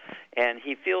pressure. And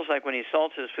he feels like when he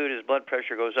salts his food, his blood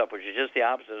pressure goes up, which is just the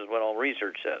opposite of what all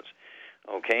research says.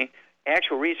 Okay?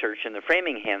 Actual research in the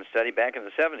Framingham study back in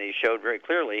the 70s showed very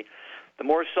clearly the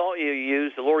more salt you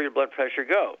use, the lower your blood pressure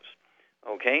goes.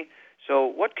 Okay? So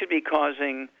what could be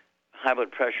causing high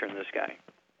blood pressure in this guy?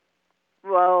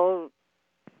 Well,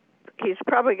 he's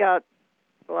probably got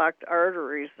blocked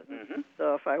arteries and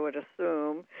stuff, I would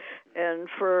assume. And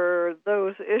for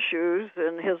those issues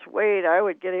and his weight, I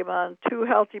would get him on 2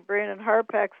 Healthy Brain and Heart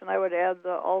Packs, and I would add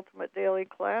the Ultimate Daily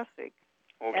Classic.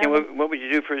 Okay, what would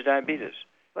you do for his diabetes?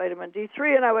 Vitamin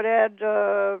D3, and I would add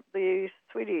the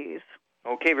Sweeties.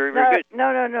 Okay, very, very good.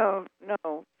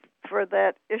 No. For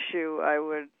that issue, I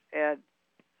would add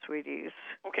Sweeties.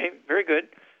 Okay, very good.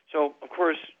 So, of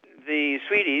course, the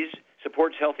Sweeties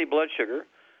supports healthy blood sugar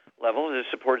levels. It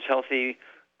supports healthy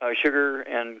sugar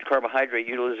and carbohydrate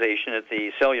utilization at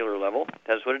the cellular level.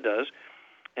 That's what it does.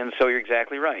 And so you're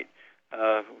exactly right.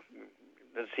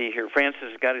 Let's see here. Francis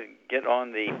has got to get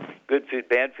on the good food,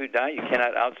 bad food diet. You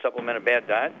cannot out-supplement a bad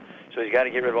diet. So he's got to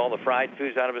get rid of all the fried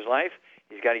foods out of his life.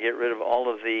 He's got to get rid of all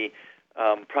of the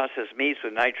processed meats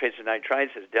with nitrates and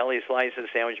nitrites, his deli slices,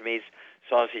 sandwich meats,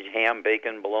 sausage, ham,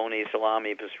 bacon, bologna,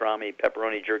 salami, pastrami,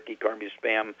 pepperoni, jerky, corned beef,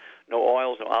 Spam. No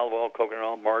oils, no olive oil, coconut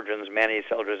oil, margarines, mayonnaise,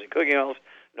 celery dressing, cooking oils.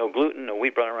 No gluten, no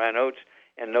wheat, brown, rye, oats,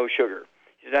 and no sugar.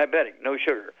 He's diabetic. No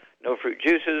sugar. No fruit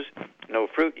juices. No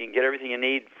fruit. You can get everything you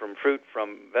need from fruit,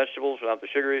 from vegetables without the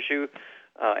sugar issue.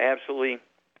 Absolutely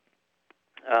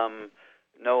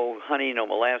no honey, no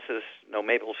molasses, no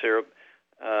maple syrup,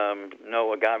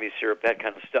 no agave syrup, that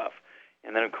kind of stuff.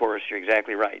 And then, of course, you're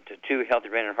exactly right. 2 Healthy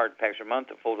Brain and Heart Packs a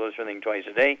month, a full dose of everything twice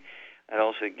a day. I'd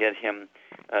also get him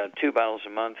 2 bottles a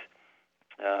month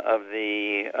of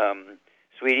the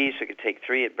Sweeties, so he could take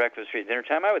 3 at breakfast, 3 at dinner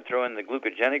time. I would throw in the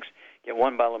glucogenics, get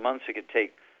 1 bottle a month, so he could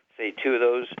take, say, 2 of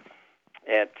those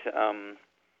at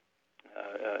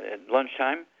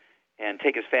lunchtime, and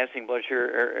take his fasting blood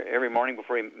sugar every morning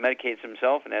before he medicates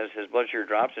himself. And as his blood sugar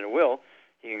drops, and it will,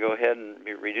 he can go ahead and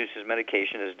reduce his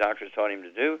medication as doctors taught him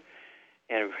to do.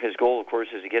 And his goal, of course,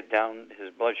 is to get down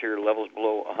his blood sugar levels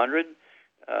below 100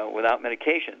 without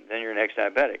medication. Then you're an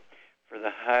ex-diabetic. For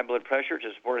the high blood pressure,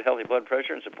 to support healthy blood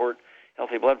pressure and support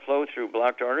healthy blood flow through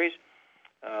blocked arteries,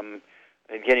 and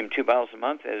get him 2 bottles a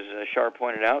month, as Shar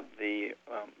pointed out, the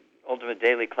Ultimate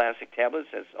Daily Classic tablets.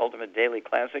 That's Ultimate Daily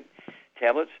Classic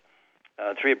tablets.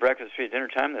 3 at breakfast, 3 at dinner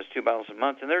time. That's 2 bottles a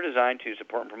month. And they're designed to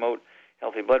support and promote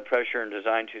healthy blood pressure and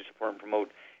designed to support and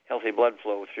promote healthy blood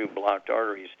flow through blocked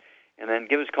arteries. And then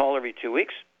give us a call every 2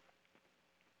 weeks.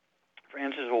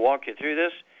 Francis will walk you through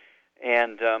this.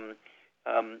 And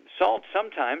salt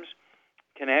sometimes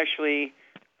can actually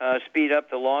speed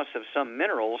up the loss of some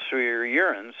minerals through your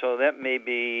urine, so that may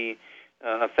be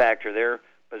a factor there.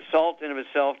 But salt in of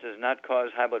itself does not cause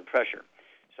high blood pressure.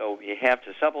 So you have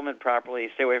to supplement properly,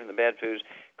 stay away from the bad foods.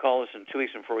 Call us in 2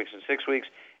 weeks and 4 weeks and 6 weeks,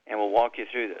 and we'll walk you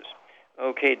through this.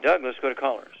 Okay, Doug, let's go to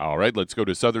callers. All right, let's go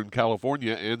to Southern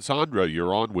California. And Sandra,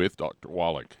 you're on with Dr.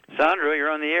 Wallach. Sandra, you're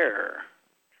on the air.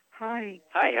 Hi.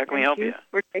 Hi, how can we help you? Thank you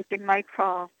for taking my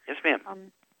call. Yes,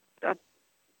 ma'am. The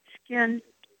skin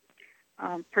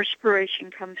perspiration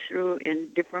comes through in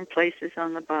different places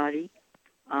on the body.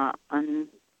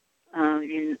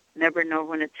 You never know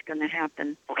when it's going to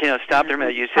happen. Okay, now stop there a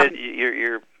minute. You said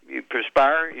you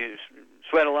perspire, you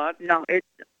sweat a lot? No,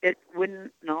 it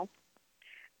wouldn't. No,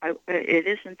 it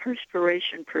isn't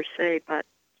perspiration per se, but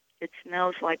it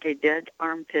smells like a dead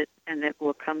armpit, and it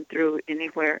will come through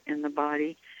anywhere in the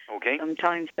body. Okay.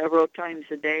 Sometimes several times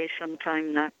a day,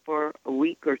 sometimes not for a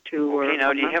week or 2. Okay, or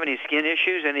now do you have any skin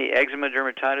issues? Any eczema,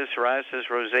 dermatitis, psoriasis,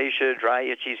 rosacea, dry,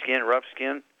 itchy skin, rough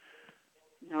skin?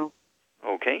 No.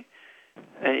 Okay.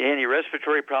 Any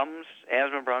respiratory problems?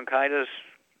 Asthma, bronchitis,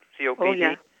 COPD? Oh,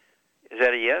 yeah. Is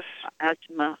that a yes?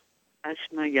 Asthma,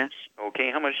 yes. Okay,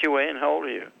 how much do you weigh and how old are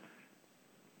you?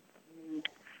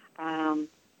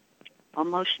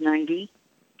 Almost 90,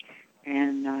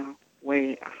 and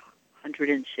weigh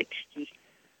 160.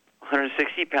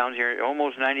 160 pounds. You're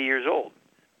almost 90 years old.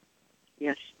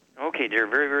 Yes. Okay, dear.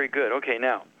 Very, very good. Okay,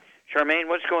 now, Charmaine,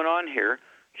 what's going on here?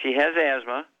 She has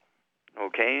asthma,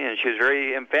 okay, and she was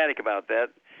very emphatic about that.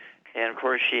 And, of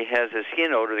course, she has a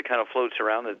skin odor that kind of floats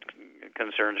around that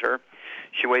concerns her.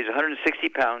 She weighs 160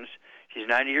 pounds. She's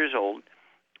 90 years old.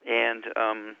 And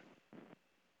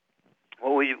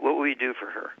what will you do for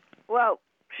her? Well,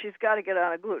 she's got to get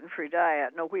on a gluten-free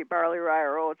diet, no wheat, barley, rye,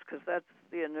 or oats, because that's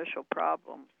the initial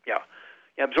problem. Yeah,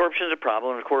 absorption is a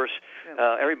problem. Of course,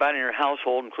 everybody in her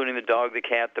household, including the dog, the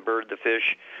cat, the bird, the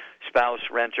fish, spouse,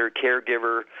 renter,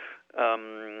 caregiver,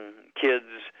 kids,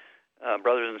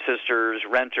 brothers and sisters,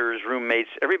 renters, roommates,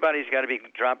 everybody's got to be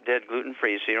drop-dead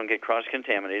gluten-free so you don't get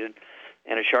cross-contaminated.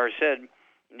 And as Shar said,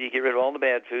 you need to get rid of all the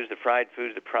bad foods, the fried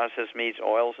foods, the processed meats,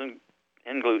 oils,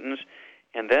 and glutens.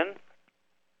 And then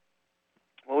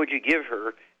what would you give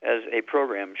her as a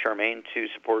program, Charmaine, to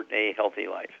support a healthy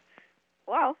life?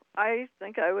 Well, I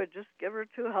think I would just give her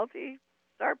 2 healthy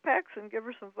start packs and give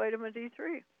her some vitamin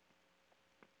D3.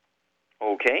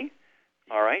 Okay.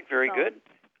 All right. Very good.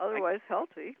 Otherwise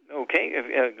healthy. Okay.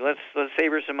 Let's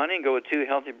save her some money and go with 2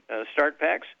 healthy start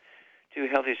packs. 2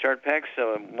 healthy start packs,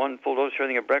 1 full dose for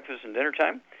everything at breakfast and dinner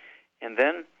time. And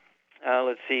then,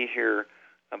 let's see here,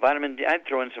 vitamin D. I'd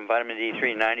throw in some vitamin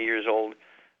D3, 90 years old.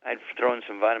 I'd throw in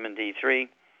some vitamin D3,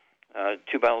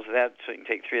 2 bottles of that, so you can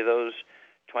take 3 of those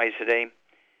twice a day.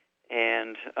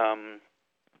 And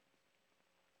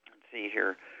let's see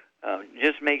here,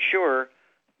 just make sure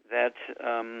that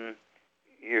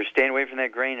you're staying away from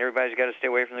that grain. Everybody's got to stay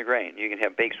away from the grain. You can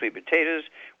have baked sweet potatoes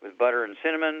with butter and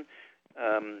cinnamon.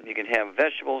 You can have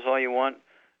vegetables all you want.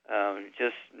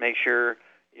 Just make sure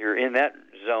you're in that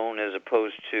zone as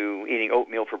opposed to eating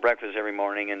oatmeal for breakfast every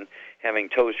morning and having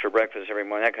toast for breakfast every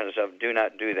morning, that kind of stuff. Do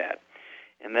not do that.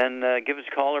 And then give us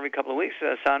a call every couple of weeks,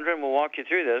 Sandra, and we'll walk you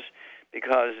through this,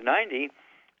 because 90,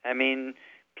 I mean,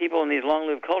 people in these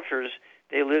long-lived cultures,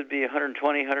 they live to be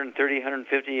 120, 130,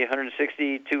 150,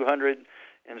 160, 200,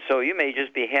 and so you may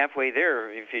just be halfway there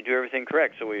if you do everything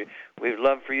correct. So we'd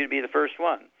love for you to be the first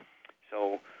one.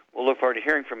 So we'll look forward to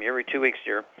hearing from you every 2 weeks,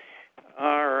 dear.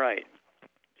 All right.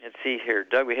 Let's see here.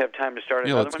 Doug, we have time to start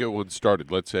another one? Yeah, let's get one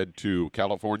started. Let's head to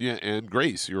California. And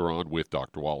Grace, you're on with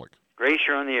Dr. Wallach. Grace,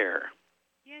 you're on the air.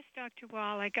 Yes, Dr.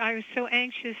 Wallach. I was so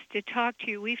anxious to talk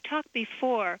to you. We've talked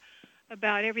before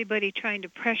about everybody trying to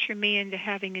pressure me into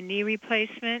having a knee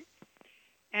replacement.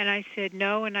 And I said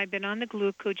no, and I've been on the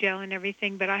glucogel and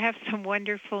everything, but I have some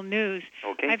wonderful news.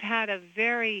 Okay. I've had a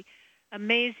very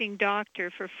amazing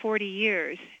doctor for 40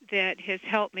 years that has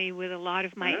helped me with a lot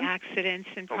of my accidents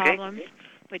and problems.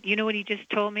 But you know what he just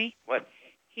told me? What?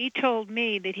 He told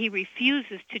me that he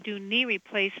refuses to do knee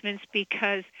replacements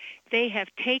because they have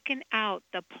taken out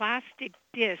the plastic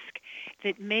disc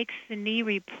that makes the knee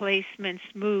replacements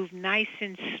move nice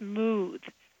and smooth.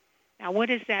 Now, what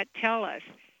does that tell us?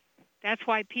 That's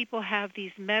why people have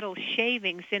these metal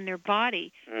shavings in their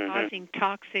body causing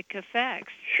toxic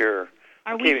effects. Sure.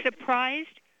 Are we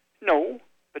surprised? No,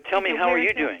 but tell me, how are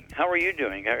you doing? How are you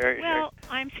doing? Well,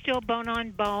 I'm still bone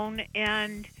on bone,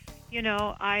 and, you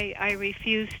know, I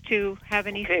refuse to have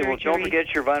any surgery. Okay, well, don't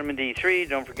forget your vitamin D3.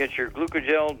 Don't forget your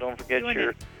glucogel. Don't forget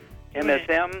your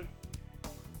MSM.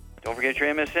 Don't forget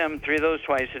your MSM, 3 of those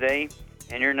twice a day,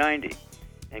 and you're 90.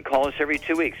 And call us every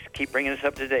 2 weeks. Keep bringing us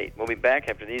up to date. We'll be back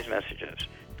after these messages.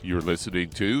 You're listening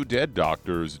to Dead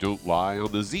Doctors Don't Lie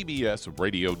on the ZBS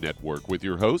Radio Network with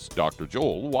your host, Dr.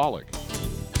 Joel Wallach.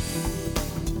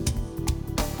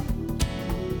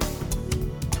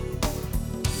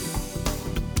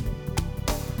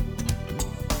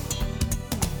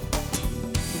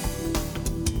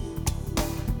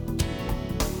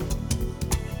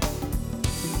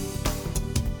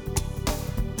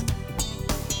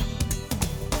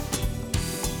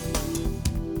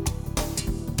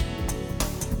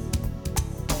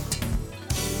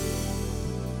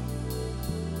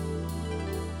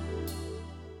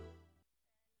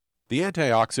 The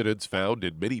antioxidants found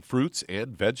in many fruits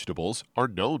and vegetables are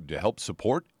known to help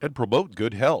support and promote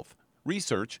good health.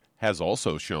 Research has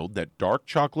also shown that dark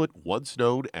chocolate, once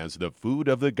known as the food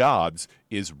of the gods,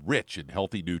 is rich in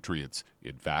healthy nutrients.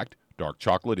 In fact, dark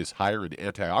chocolate is higher in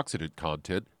antioxidant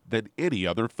content than any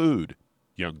other food.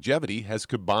 Youngevity has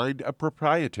combined a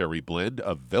proprietary blend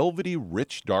of velvety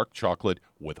rich dark chocolate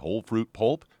with whole fruit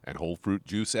pulp and whole fruit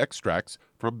juice extracts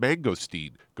from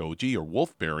mangosteen, goji or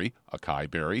wolfberry, acai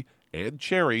berry, and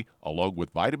cherry, along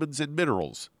with vitamins and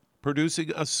minerals, producing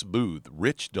a smooth,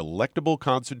 rich, delectable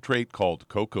concentrate called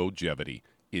Cocogevity.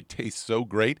 It tastes so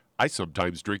great, I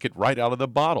sometimes drink it right out of the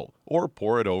bottle or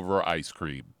pour it over ice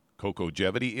cream.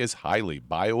 Cocogevity is highly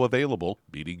bioavailable,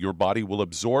 meaning your body will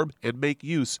absorb and make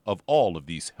use of all of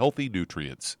these healthy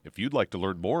nutrients. If you'd like to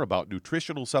learn more about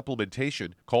nutritional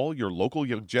supplementation, call your local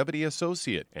Youngevity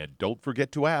associate and don't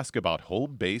forget to ask about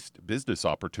home-based business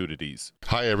opportunities.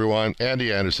 Hi everyone,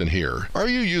 Andy Anderson here. Are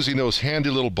you using those handy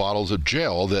little bottles of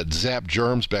gel that zap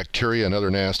germs, bacteria, and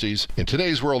other nasties? In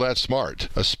today's world, that's smart,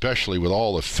 especially with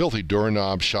all the filthy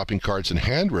doorknobs, shopping carts, and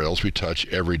handrails we touch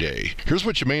every day. Here's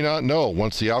what you may not know.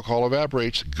 Once the alcohol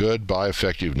evaporates, goodbye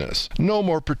effectiveness. No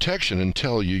more protection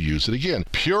until you use it again.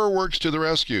 PureWorks to the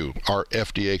rescue. Our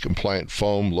FDA-compliant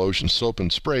foam, lotion, soap,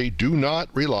 and spray do not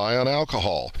rely on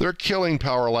alcohol. Their killing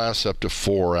power lasts up to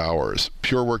 4 hours.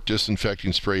 PureWorks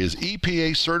disinfecting spray is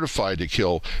EPA certified to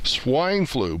kill swine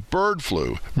flu, bird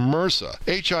flu, MRSA,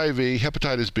 HIV,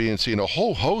 hepatitis B and C, and a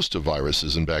whole host of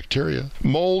viruses and bacteria.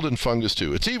 Mold and fungus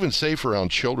too. It's even safe around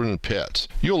children and pets.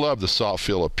 You'll love the soft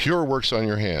feel of PureWorks on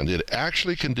your hand. It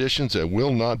actually conditions and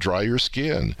will not dry your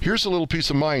skin. Here's a little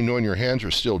peace of mind knowing your hands are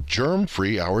still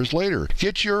germ-free hours later.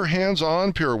 Get your hands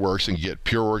on PureWorks and get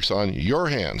PureWorks on your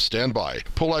hands. Stand by.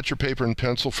 Pull out your paper and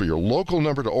pencil for your local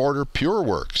number to order.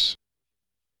 PureWorks.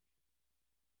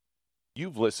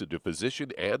 You've listened to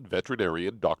physician and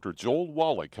veterinarian Dr. Joel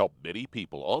Wallach help many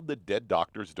people on the Dead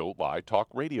Doctors Don't Lie talk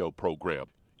radio program.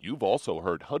 You've also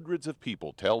heard hundreds of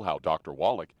people tell how Dr.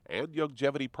 Wallach and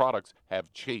Youngevity products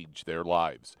have changed their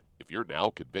lives. If you're now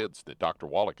convinced that Dr.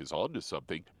 Wallach is onto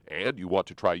something and you want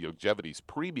to try Youngevity's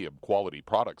premium quality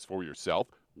products for yourself,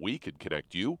 we can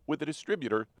connect you with a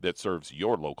distributor that serves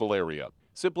your local area.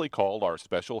 Simply call our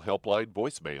special helpline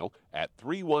voicemail at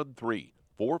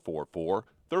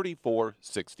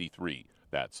 313-444-3463.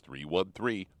 That's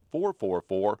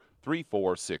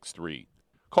 313-444-3463.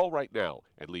 Call right now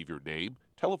and leave your name,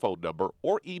 telephone number,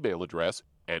 or email address,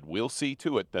 and we'll see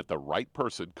to it that the right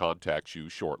person contacts you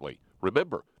shortly.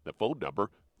 Remember, the phone number,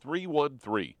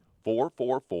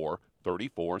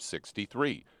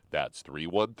 313-444-3463. That's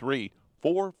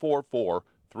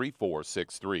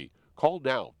 313-444-3463. Call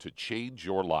now to change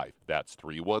your life. That's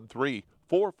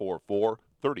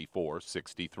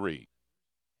 313-444-3463.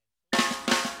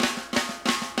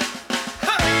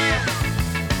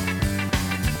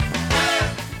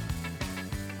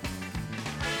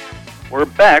 We're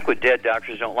back with Dead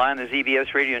Doctors Don't Lie on the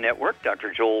ZBS Radio Network.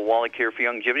 Dr. Joel Wallach here for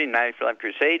Youngevity, United for Life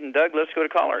Crusade. And Doug, let's go to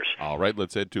callers. All right,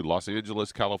 let's head to Los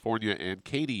Angeles, California. And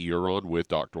Katie, you're on with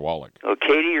Dr. Wallach. Oh,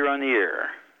 Katie, you're on the air.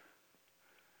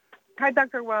 Hi,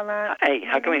 Dr. Wallach. Hi,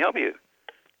 how can we help you?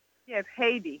 Yes,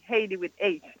 Haiti with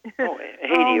H. Oh,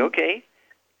 Haiti, okay.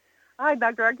 Hi,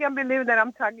 Doctor. I can't believe that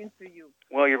I'm talking to you.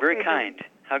 Well, you're very kind.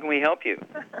 How can we help you?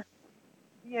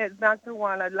 Yes, Dr.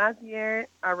 Wallach. Last year,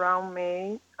 around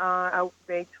May,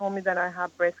 they told me that I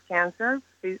have breast cancer,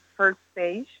 first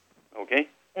stage. Okay.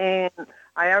 And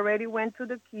I already went to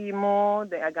the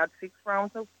chemo. I got 6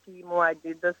 rounds of chemo. I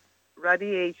did the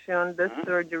radiation, the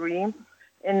surgery.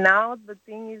 And now the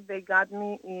thing is they got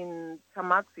me in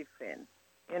tamoxifen.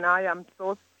 And I am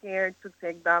so scared to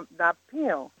take that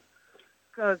pill.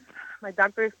 Because my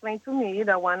doctor explained to me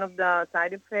that one of the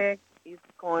side effects is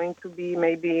going to be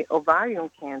maybe ovarian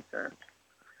cancer.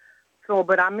 So,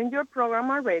 but I'm in your program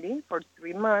already for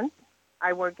 3 months.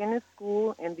 I work in a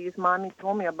school, and this mommy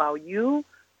told me about you.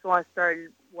 So I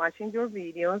started watching your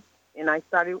videos, and I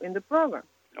started in the program.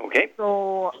 Okay.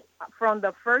 So from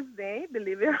the first day,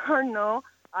 believe it or not,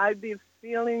 I've been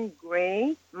feeling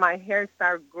great. My hair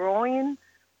started growing.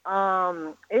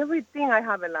 Everything, I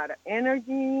have a lot of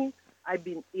energy. I've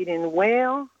been eating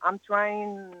well. I'm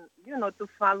trying, to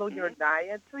follow your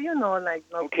diet. So, like...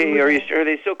 Okay, are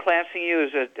they still classing you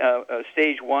as a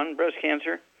stage 1 breast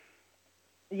cancer?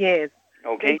 Yes.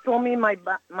 Okay. They told me my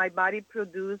body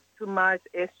produced too much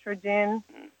estrogen,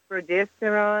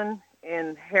 progesterone,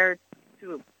 and hair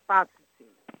too positive.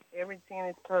 Everything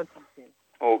is positive.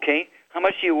 Okay. How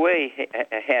much do you weigh,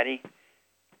 Hattie?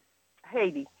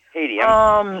 Haiti. Haiti.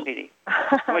 How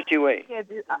much do you weigh? Yes,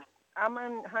 I'm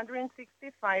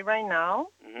 165 right now.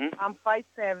 Mm-hmm. I'm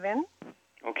 5'7".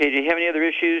 Okay. Do you have any other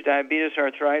issues? Diabetes,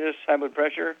 arthritis, high blood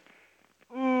pressure?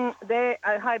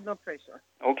 High blood pressure.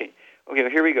 Okay. Okay. Well,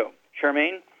 here we go.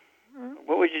 Charmaine,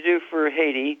 what would you do for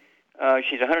Haiti?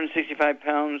 She's 165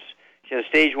 pounds. She has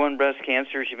stage 1 breast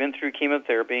cancer. She's been through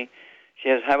chemotherapy. She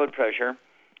has high blood pressure.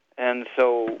 And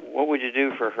so what would you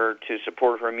do for her to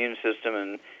support her immune system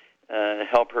and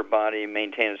help her body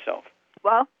maintain itself?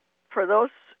 Well, for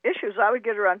those issues, I would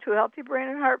get her on 2 Healthy Brain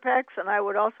and Heart Packs, and I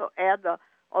would also add the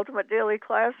Ultimate Daily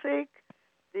Classic,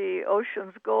 the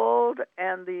Ocean's Gold,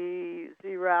 and the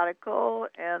Z-Radical,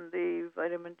 and the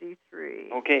Vitamin D3.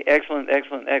 Okay, excellent.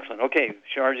 Okay,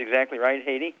 Char's exactly right,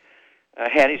 Hattie.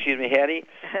 Hattie.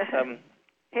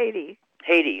 Haiti.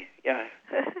 Haiti, yeah.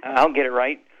 I'll get it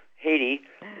right. Haiti.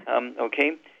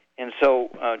 Okay. And so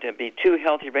to be 2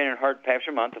 healthy brain and heart packs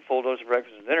per month, a full dose of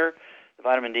breakfast and dinner, the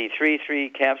vitamin D3, 3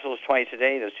 capsules twice a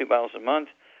day, those 2 bottles a month.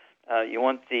 You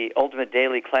want the Ultimate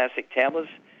Daily Classic tablets,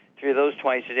 3 of those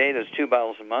twice a day, those 2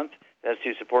 bottles a month. That's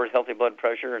to support healthy blood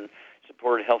pressure and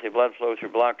support healthy blood flow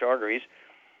through blocked arteries,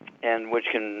 and which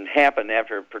can happen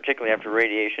particularly after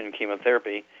radiation and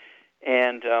chemotherapy.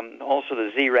 And also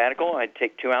the Z Radical, I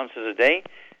take 2 ounces a day.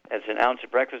 That's an ounce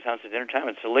at breakfast, ounce at dinner time.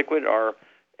 It's a liquid or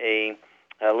a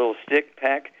little stick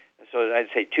pack. So I'd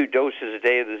say 2 doses a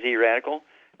day of the Z Radical.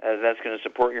 That's going to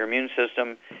support your immune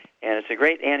system, and it's a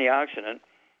great antioxidant.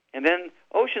 And then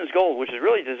Ocean's Gold, which is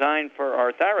really designed for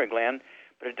our thyroid gland,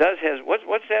 but it does has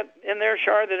what's that in there,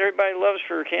 Char, that everybody loves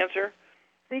for cancer?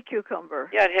 Sea cucumber.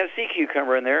 Yeah, it has sea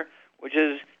cucumber in there, which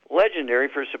is legendary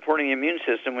for supporting the immune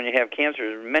system when you have cancer.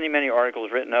 There's many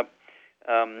articles written up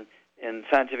in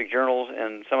scientific journals,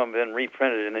 and some have been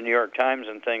reprinted in the New York Times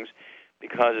and things,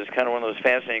 because it's kind of one of those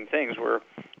fascinating things where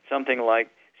something like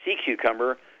sea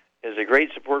cucumber is a great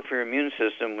support for your immune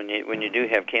system when you do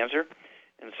have cancer.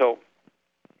 And so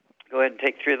go ahead and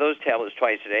take 3 of those tablets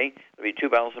twice a day. It'll be 2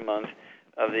 bottles a month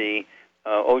of the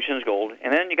Ocean's Gold.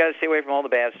 And then you got to stay away from all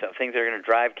the bad stuff, things that are going to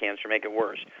drive cancer, make it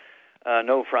worse.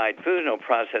 No fried food, no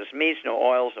processed meats, no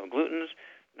oils, no glutens,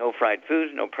 no fried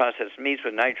foods, no processed meats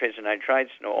with nitrates and nitrites,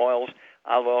 no oils,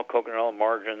 olive oil, coconut oil,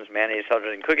 margarines, mayonnaise, salt,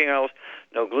 and cooking oils,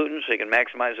 no gluten, so you can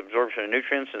maximize absorption of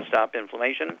nutrients and stop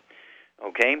inflammation.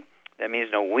 Okay? That means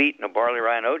no wheat, no barley,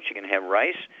 rye, and oats. You can have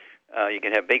rice. You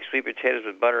can have baked sweet potatoes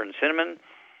with butter and cinnamon.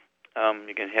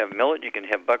 You can have millet. You can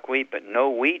have buckwheat, but no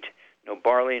wheat, no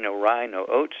barley, no rye, no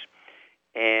oats.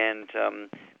 And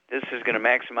this is going to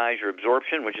maximize your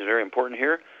absorption, which is very important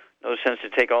here. No sense to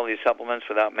take all these supplements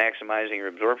without maximizing your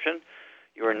absorption.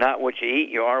 You are not what you eat.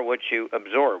 You are what you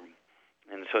absorb.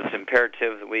 And so it's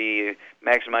imperative that we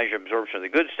maximize your absorption of the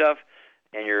good stuff,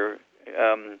 and you're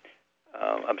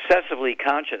obsessively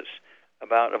conscious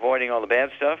about avoiding all the bad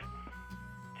stuff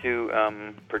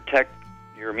to protect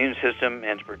your immune system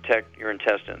and to protect your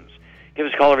intestines. Give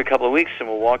us a call every couple of weeks, and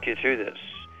we'll walk you through this.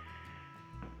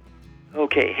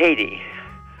 Okay, Haiti.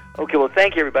 Okay, well,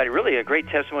 thank you, everybody. Really a great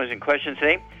testimonies and questions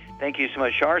today. Thank you so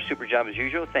much, Shar. Super job as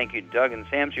usual. Thank you, Doug and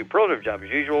Sam. Superlative job as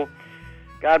usual.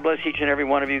 God bless each and every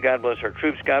one of you. God bless our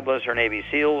troops. God bless our Navy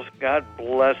SEALs. God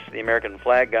bless the American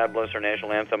flag. God bless our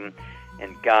national anthem.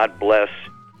 And God bless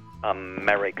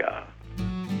America.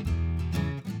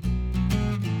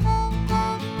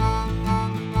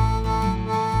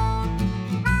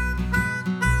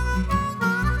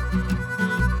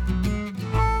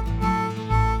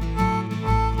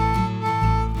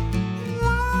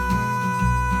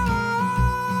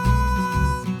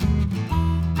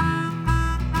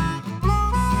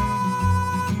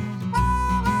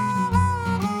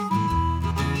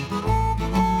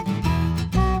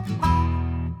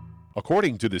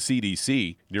 According to the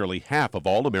CDC, nearly half of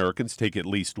all Americans take at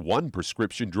least one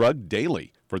prescription drug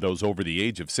daily. For those over the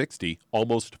age of 60,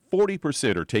 almost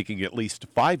 40% are taking at least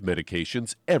 5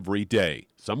 medications every day,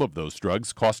 some of those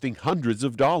drugs costing hundreds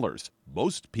of dollars.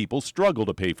 Most people struggle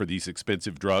to pay for these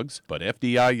expensive drugs, but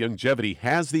FDI Longevity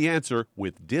has the answer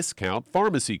with discount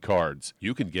pharmacy cards.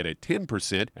 You can get a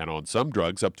 10% and on some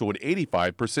drugs up to an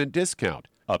 85% discount,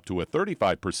 up to a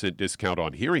 35% discount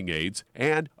on hearing aids,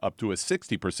 and up to a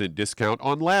 60% discount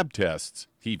on lab tests,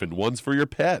 even ones for your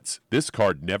pets. This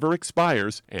card never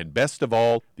expires, and best of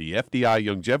all, the FDI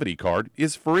Longevity card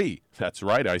is free. That's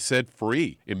right, I said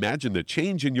free. Imagine the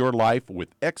change in your life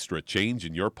with extra change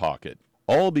in your pocket.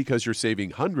 All because you're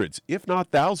saving hundreds, if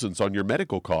not thousands, on your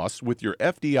medical costs with your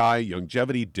FDI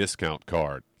Longevity discount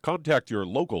card. Contact your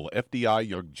local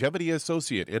FDI Longevity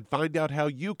associate and find out how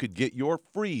you could get your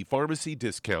free pharmacy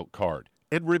discount card.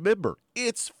 And remember,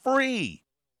 it's free!